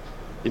game,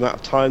 the amount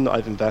of time that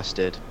I've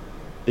invested,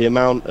 the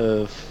amount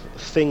of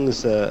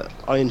things that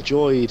I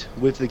enjoyed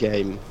with the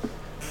game,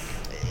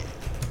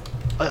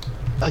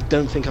 I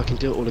don't think I can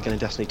do it all again in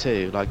Destiny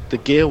 2. Like, the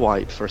gear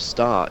wipe for a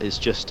start is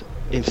just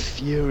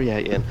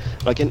infuriating.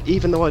 Like, and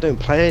even though I don't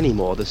play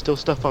anymore, there's still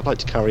stuff I'd like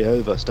to carry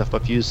over, stuff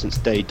I've used since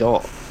day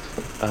dot.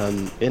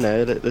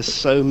 There's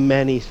so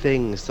many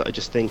things that I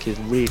just think is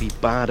really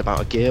bad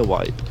about a gear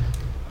wipe.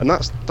 And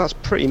that's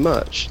pretty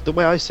much the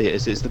way I see it.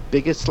 Is it's the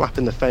biggest slap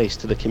in the face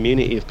to the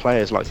community of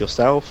players like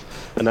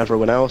yourself and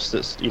everyone else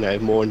that's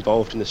more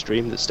involved in the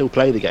stream that still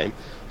play the game.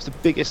 It's the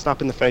biggest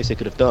slap in the face they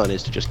could have done,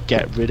 is to just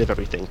get rid of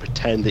everything,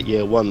 pretend that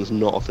year one's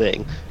not a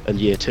thing,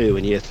 and year two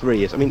and year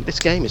three is. I mean, this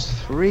game is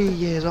 3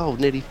 years old,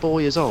 nearly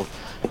 4 years old,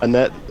 and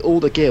that all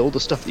the gear, all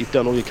the stuff that you've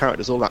done, all your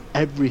characters, all that,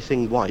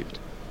 everything wiped.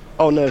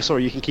 Oh no,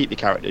 sorry, you can keep your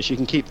characters. You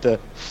can keep the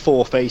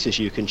 4 faces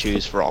you can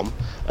choose from,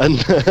 and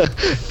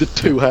the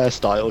 2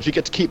 hairstyles. You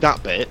get to keep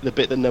that bit, the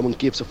bit that no one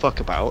gives a fuck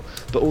about.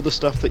 But all the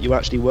stuff that you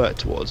actually work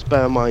towards,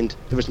 bear in mind,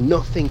 there is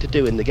nothing to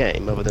do in the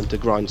game other than to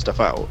grind stuff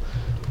out.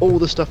 All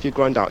the stuff you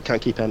grind out,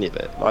 can't keep any of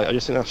it. Like, I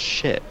just think that's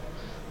shit.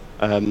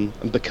 And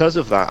because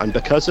of that, and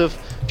because of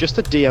just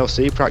the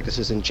DLC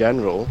practices in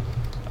general,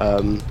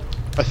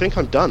 I think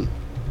I'm done.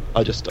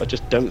 I just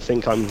don't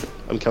think I'm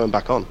coming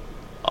back on.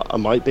 I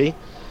might be,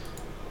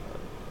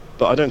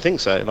 but I don't think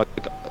so. Like,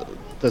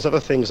 there's other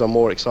things I'm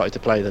more excited to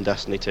play than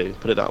Destiny 2,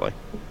 put it that way.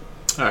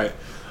 Alright.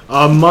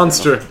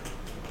 Monster,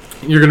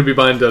 you're going to be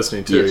buying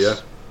Destiny 2,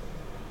 yes.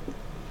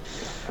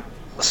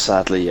 Yeah?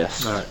 Sadly,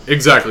 yes. Alright,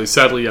 exactly.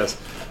 Sadly, yes.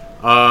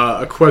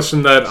 A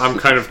question that I'm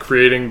kind of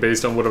creating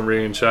based on what I'm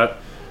reading in chat.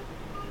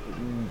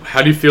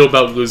 How do you feel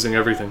about losing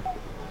everything?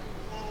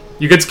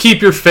 You get to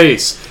keep your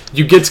face.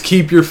 You get to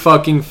keep your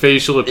fucking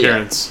facial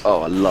appearance. Yeah.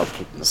 Oh, I love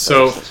keeping the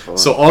face.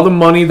 So all the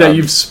money that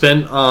you've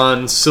spent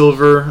on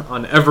Silver,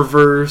 on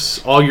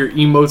Eververse, all your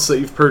emotes that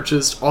you've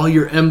purchased, all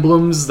your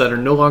emblems that are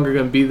no longer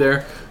going to be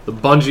there, the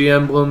Bungie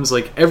emblems,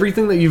 like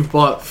everything that you've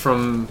bought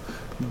from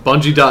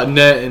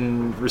Bungie.net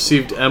and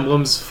received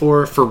emblems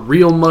for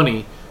real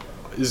money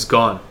is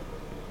gone.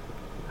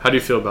 How do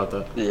you feel about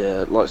that?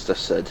 Yeah, like Steph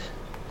said,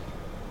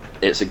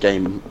 it's a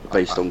game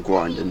based on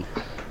grinding,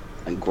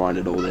 and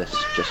grinding all this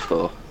just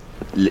for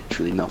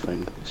literally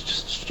nothing. It's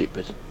just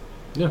stupid.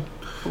 Yeah.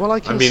 Well, I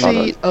can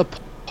see a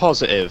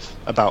positive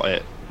about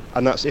it,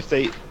 and that's if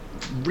they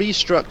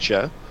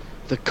restructure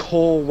the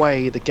core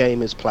way the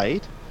game is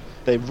played.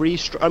 They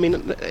I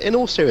mean, in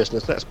all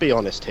seriousness, let's be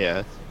honest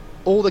here.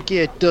 All the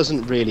gear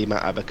doesn't really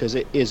matter because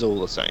it is all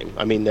the same.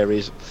 I mean, there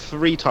is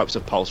 3 types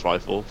of pulse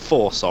rifle.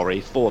 4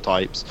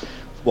 types.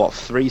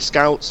 3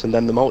 scouts, and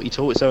then the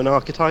multi-tool, its own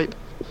archetype.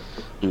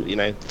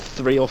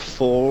 3 or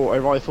 4 auto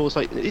rifles.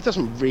 Like, it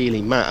doesn't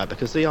really matter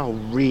because they are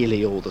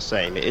really all the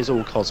same. It is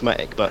all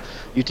cosmetic, but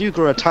you do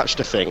grow attached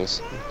to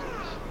things.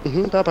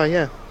 Bye-bye,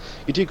 yeah.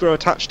 You do grow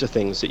attached to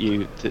things that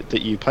you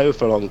play with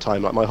for a long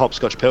time. Like my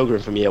Hopscotch Pilgrim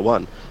from year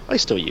 1, I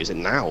still use it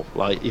now.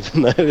 Like,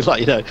 even though,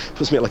 like, it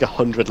puts me at like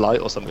 100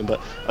 light or something,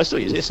 but I still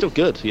use it. It's still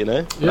good,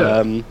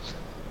 Yeah.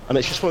 And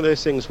it's just one of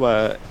those things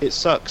where it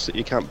sucks that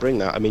you can't bring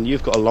that. I mean,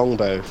 you've got a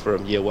longbow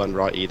from year 1,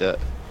 righty, that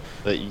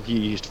you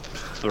used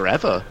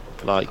forever.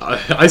 Like,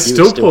 I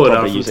still pull it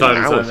out from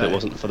time to time if it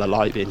wasn't for the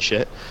light being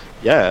shit.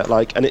 Yeah,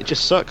 like, and it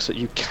just sucks that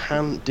you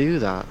can't do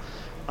that.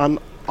 And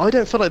I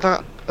don't feel like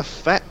that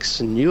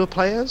affects newer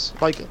players.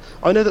 Like,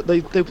 I know that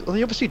they're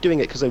obviously doing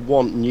it because they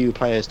want new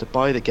players to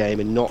buy the game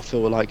and not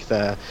feel like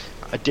they're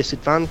a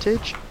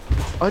disadvantage.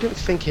 I don't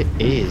think it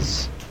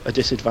is a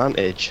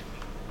disadvantage,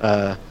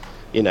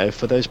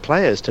 for those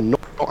players to not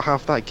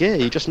have that gear.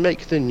 You just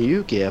make the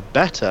new gear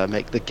better,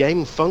 make the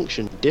game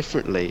function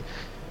differently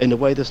in a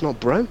way that's not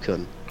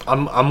broken.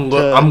 I'm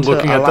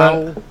looking at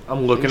that.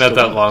 I'm looking at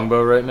that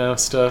longbow right now,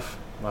 Steph.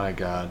 My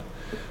God,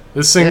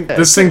 this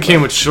thing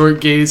came with short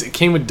gaze. It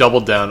came with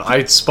double down.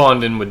 I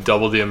spawned in with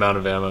double the amount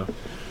of ammo.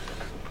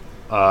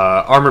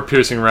 Armor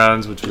piercing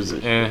rounds, which was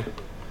or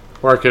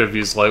I could have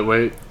used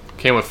lightweight.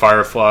 Came with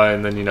Firefly,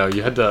 and then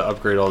you had to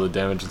upgrade all the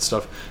damage and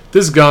stuff.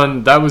 This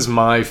gun, that was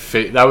my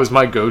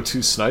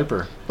go-to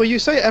sniper. Well, you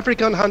say every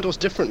gun handles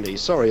differently.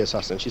 Sorry,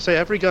 Assassins. You say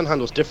every gun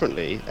handles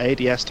differently.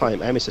 ADS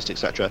time, aim assist,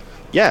 etc.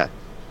 Yeah,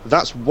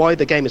 that's why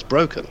the game is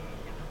broken.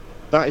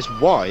 That is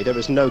why there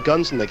is no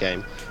guns in the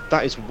game.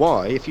 That is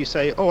why if you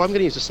say, oh, I'm going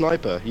to use a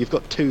sniper, you've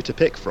got 2 to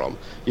pick from.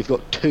 You've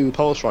got 2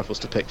 pulse rifles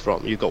to pick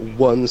from. You've got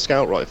 1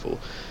 scout rifle.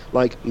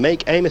 Like,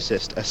 make aim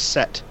assist a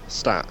set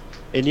stat.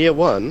 In year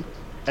 1,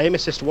 aim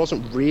assist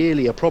wasn't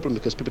really a problem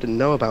because people didn't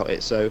know about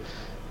it, so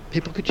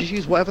people could just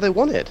use whatever they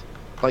wanted.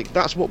 Like,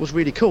 that's what was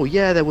really cool.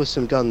 Yeah, there was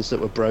some guns that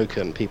were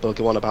broken. People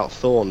go on about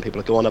Thorn, people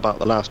go on about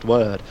The Last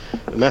Word,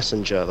 the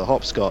Messenger, the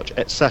Hopscotch,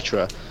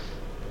 etc.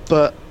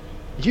 But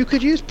you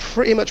could use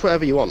pretty much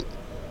whatever you want.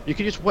 You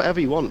could use whatever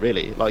you want,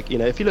 really. Like,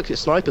 if you look at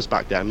snipers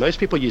back then, most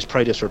people used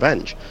Praedyth's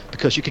Revenge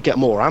because you could get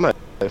more ammo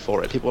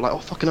for it. People were like, oh,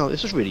 fucking hell,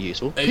 this is really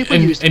useful.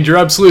 And you're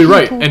absolutely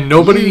right. And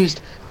nobody used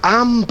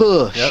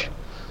Ambush. Yep.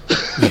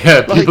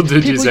 Yeah, people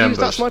did use ambush.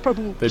 That sniper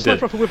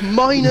rifle with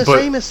minus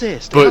aim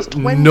assist. But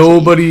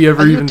nobody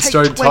ever even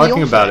started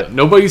talking about it.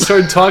 Nobody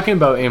started talking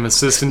about aim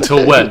assist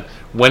until when?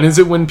 When is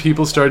it when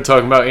people started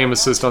talking about aim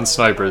assist on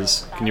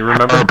snipers? Can you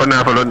remember? Her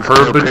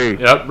Benevolence.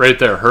 Yep, right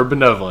there. Her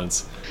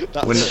Benevolence.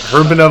 When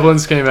Her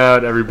Benevolence came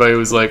out, everybody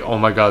was like, oh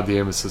my god, the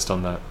aim assist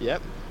on that.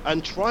 Yep.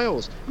 And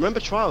Trials. Remember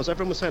Trials?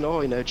 Everyone was saying,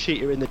 oh,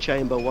 cheater in the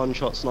chamber,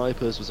 one-shot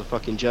snipers was a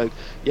fucking joke.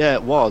 Yeah,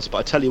 it was, but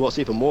I tell you what's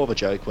even more of a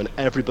joke, when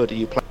everybody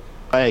you play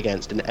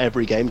against in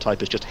every game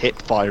type is just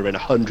hip firing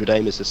 100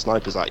 aim assist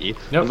snipers at you.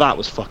 Yep. That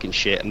was fucking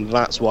shit, and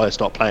that's why I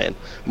stopped playing.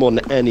 More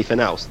than anything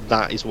else,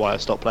 that is why I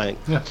stopped playing.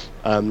 Yeah.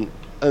 And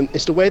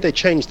it's the way they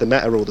change the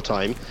meta all the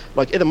time.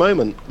 Like, at the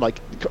moment, like,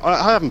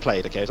 I haven't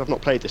played, okay, so I've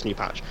not played this new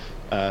patch.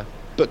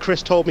 But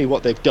Chris told me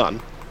what they've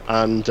done,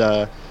 and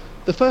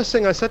the first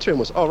thing I said to him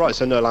was, oh, right,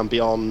 so No Land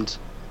Beyond,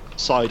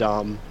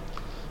 Sidearm,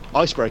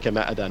 Icebreaker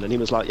meta then, and he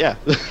was like, yeah,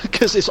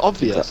 because it's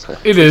obvious.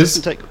 Exactly. It is.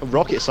 It doesn't take a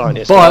rocket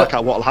scientist to work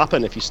out what will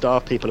happen if you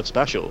starve people of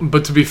special.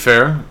 But to be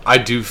fair, I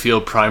do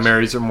feel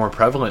primaries are more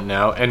prevalent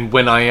now, and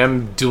when I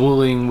am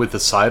dueling with the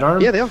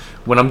sidearm, yeah, they are.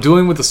 When I'm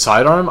dueling with the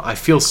sidearm, I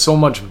feel so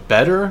much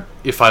better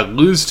if I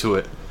lose to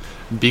it,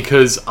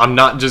 because I'm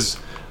not just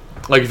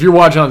like, if you're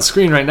watching on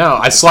screen right now,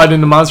 I slide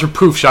into monster,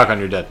 poof, shotgun,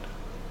 you're dead.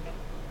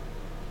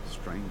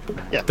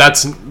 Yeah.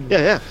 That's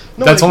No,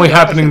 that's only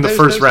happening in the those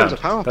first guns are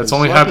round. power weapons. That's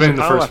only Snipers happening in are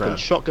the power first weapons. round.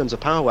 Shotguns are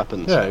power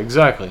weapons. Yeah,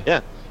 exactly.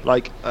 Yeah,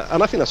 like,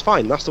 and I think that's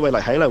fine. That's the way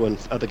like Halo and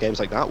other games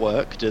like that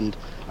worked, and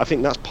I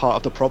think that's part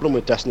of the problem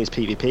with Destiny's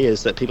PvP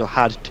is that people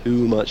had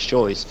too much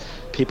choice.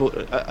 People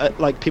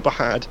people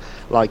had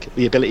like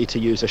the ability to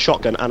use a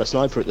shotgun and a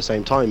sniper at the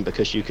same time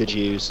because you could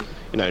use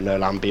No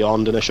Land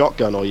Beyond and a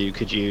shotgun, or you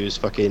could use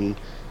fucking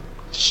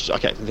I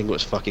can't think what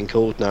it's fucking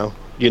called now.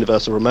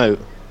 Universal Remote.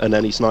 And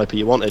any sniper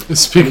you wanted.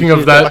 Speaking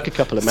of that, like a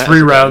couple of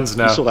 3 rounds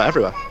now. You saw that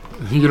everywhere.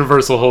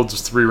 Universal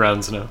holds 3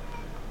 rounds now.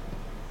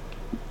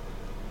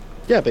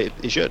 Yeah, but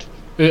it should.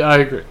 I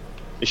agree.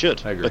 It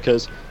should. I agree.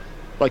 Because,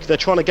 like, they're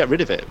trying to get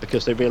rid of it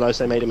because they realise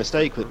they made a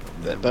mistake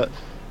with it. But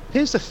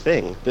here's the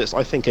thing that's,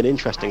 I think, an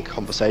interesting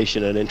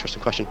conversation and an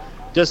interesting question.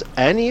 Does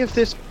any of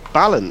this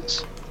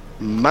balance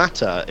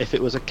matter if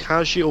it was a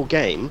casual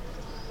game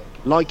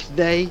like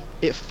they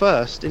at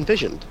first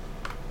envisioned?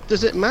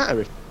 Does it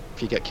matter if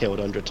you get killed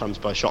 100 times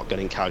by a shotgun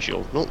in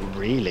casual? Not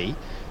really.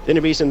 The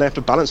only reason they have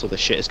to balance all this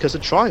shit is because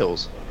of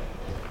trials.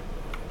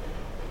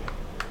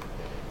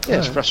 Yeah,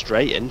 it's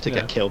frustrating to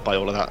get killed by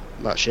all of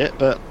that shit,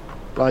 but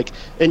like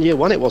in year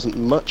 1 it wasn't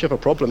much of a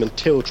problem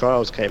until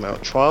Trials came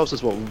out. Trials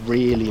is what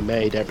really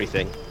made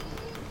everything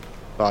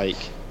like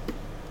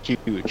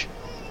huge.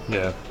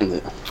 Yeah.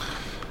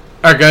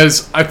 Alright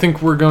guys, I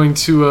think we're going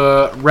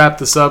to wrap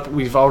this up.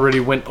 We've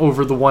already went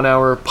over the 1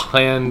 hour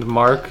planned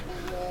mark.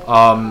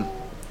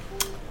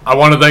 I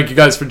want to thank you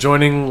guys for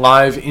joining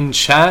live in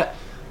chat.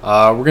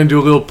 We're going to do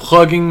a little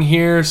plugging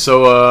here,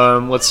 so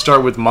let's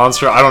start with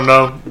Monster. I don't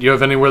know, do you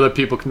have anywhere that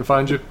people can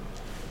find you?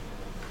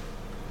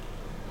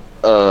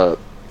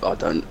 I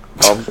don't.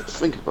 I'm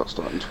thinking about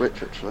starting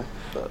Twitch, actually.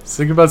 But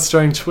Think about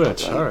starting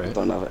Twitch, I alright.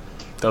 don't have it.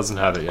 Doesn't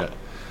have it yet.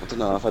 I don't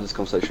know, I've had this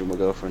conversation with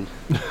my girlfriend.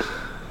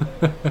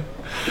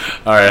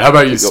 Alright, how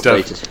about you,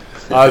 Keep you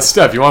Steph?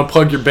 Steph, you want to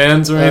plug your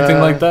bands or anything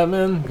like that,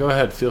 man? Go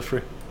ahead, feel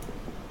free.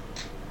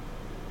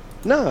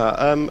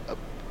 No,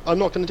 I'm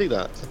not going to do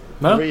that.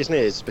 No? The reason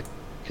is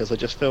because I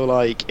just feel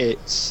like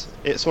it's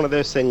one of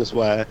those things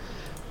where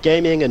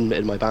gaming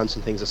and my bands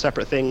and things are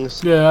separate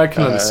things. Yeah, I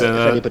can understand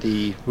if that.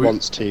 anybody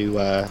wants to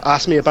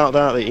ask me about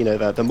that,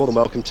 they're more than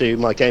welcome to.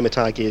 My gamer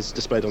tag is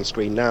displayed on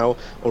screen now,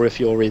 or if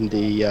you're in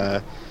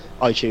the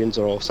iTunes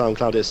or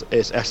SoundCloud,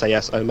 it's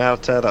SAS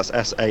Omerta. That's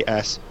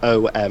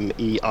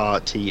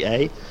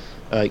SASOMERTA. You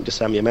can just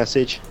send me a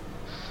message.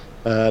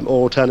 Or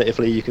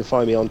alternatively, you can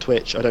find me on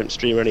Twitch. I don't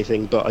stream or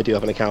anything, but I do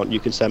have an account. You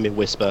can send me a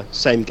whisper,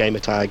 same gamer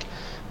tag,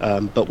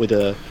 but with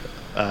an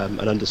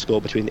underscore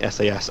between the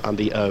SAS and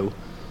the O.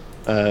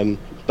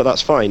 But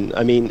that's fine.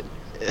 I mean,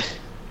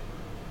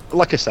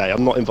 like I say,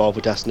 I'm not involved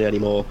with Destiny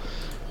anymore,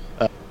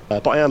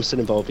 but I am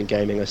still involved in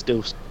gaming. I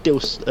still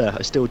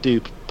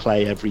do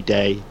play every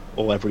day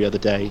or every other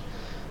day,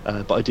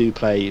 but I do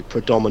play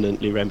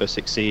predominantly Rainbow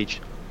Six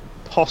Siege.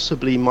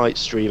 Possibly might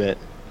stream it.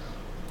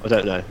 I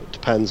don't know. It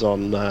depends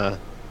on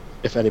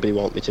if anybody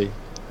want me to.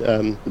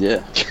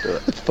 Yeah, do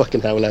it.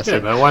 Fucking hell, Leslie. Yeah,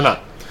 man, why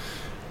not?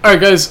 Alright,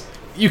 guys,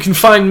 you can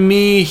find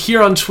me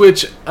here on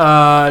Twitch,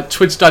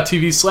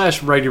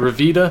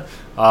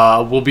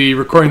 twitch.tv/RightyRevita. We'll be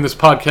recording this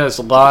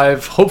podcast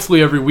live,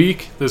 hopefully every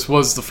week. This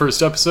was the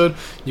first episode.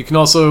 You can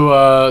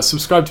also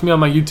subscribe to me on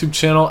my YouTube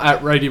channel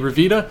at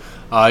RightyRevita.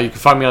 You can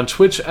find me on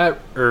Twitch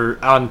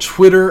on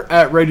Twitter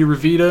at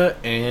RightyRevita,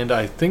 and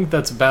I think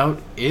that's about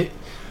it.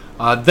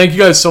 Thank you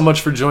guys so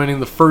much for joining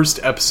the first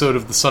episode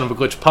of the Son of a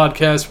Glitch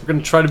podcast. We're going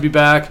to try to be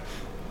back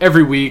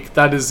every week.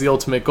 That is the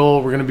ultimate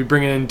goal. We're going to be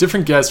bringing in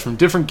different guests from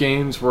different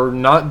games. We're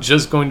not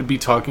just going to be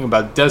talking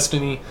about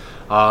Destiny.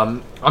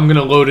 I'm going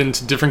to load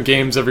into different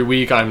games every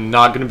week. I'm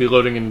not going to be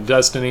loading into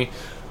Destiny.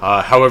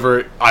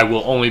 However, I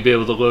will only be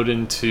able to load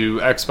into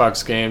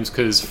Xbox games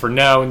because for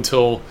now,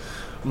 until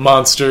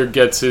Monster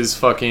gets his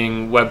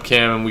fucking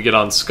webcam and we get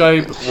on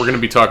Skype, we're going to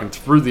be talking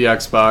through the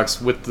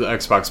Xbox with the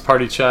Xbox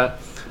Party Chat.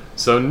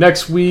 So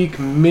next week,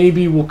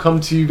 maybe we'll come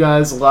to you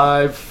guys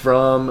live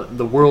from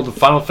the world of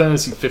Final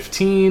Fantasy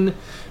 15.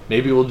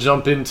 Maybe we'll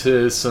jump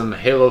into some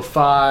Halo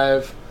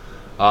 5.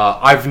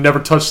 I've never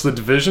touched the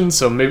Division,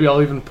 so maybe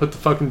I'll even put the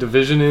fucking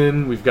Division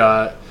in. We've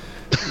got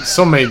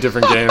so many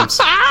different games.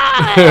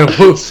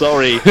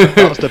 Sorry,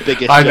 that was the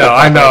biggest. I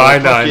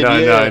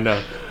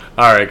know.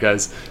 Alright,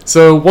 guys.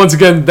 So, once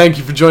again, thank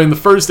you for joining the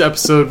first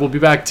episode. We'll be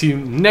back to you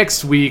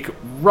next week,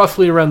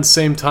 roughly around the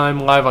same time,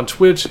 live on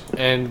Twitch,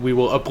 and we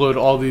will upload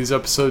all these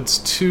episodes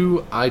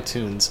to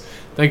iTunes.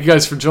 Thank you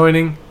guys for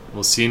joining.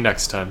 We'll see you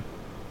next time.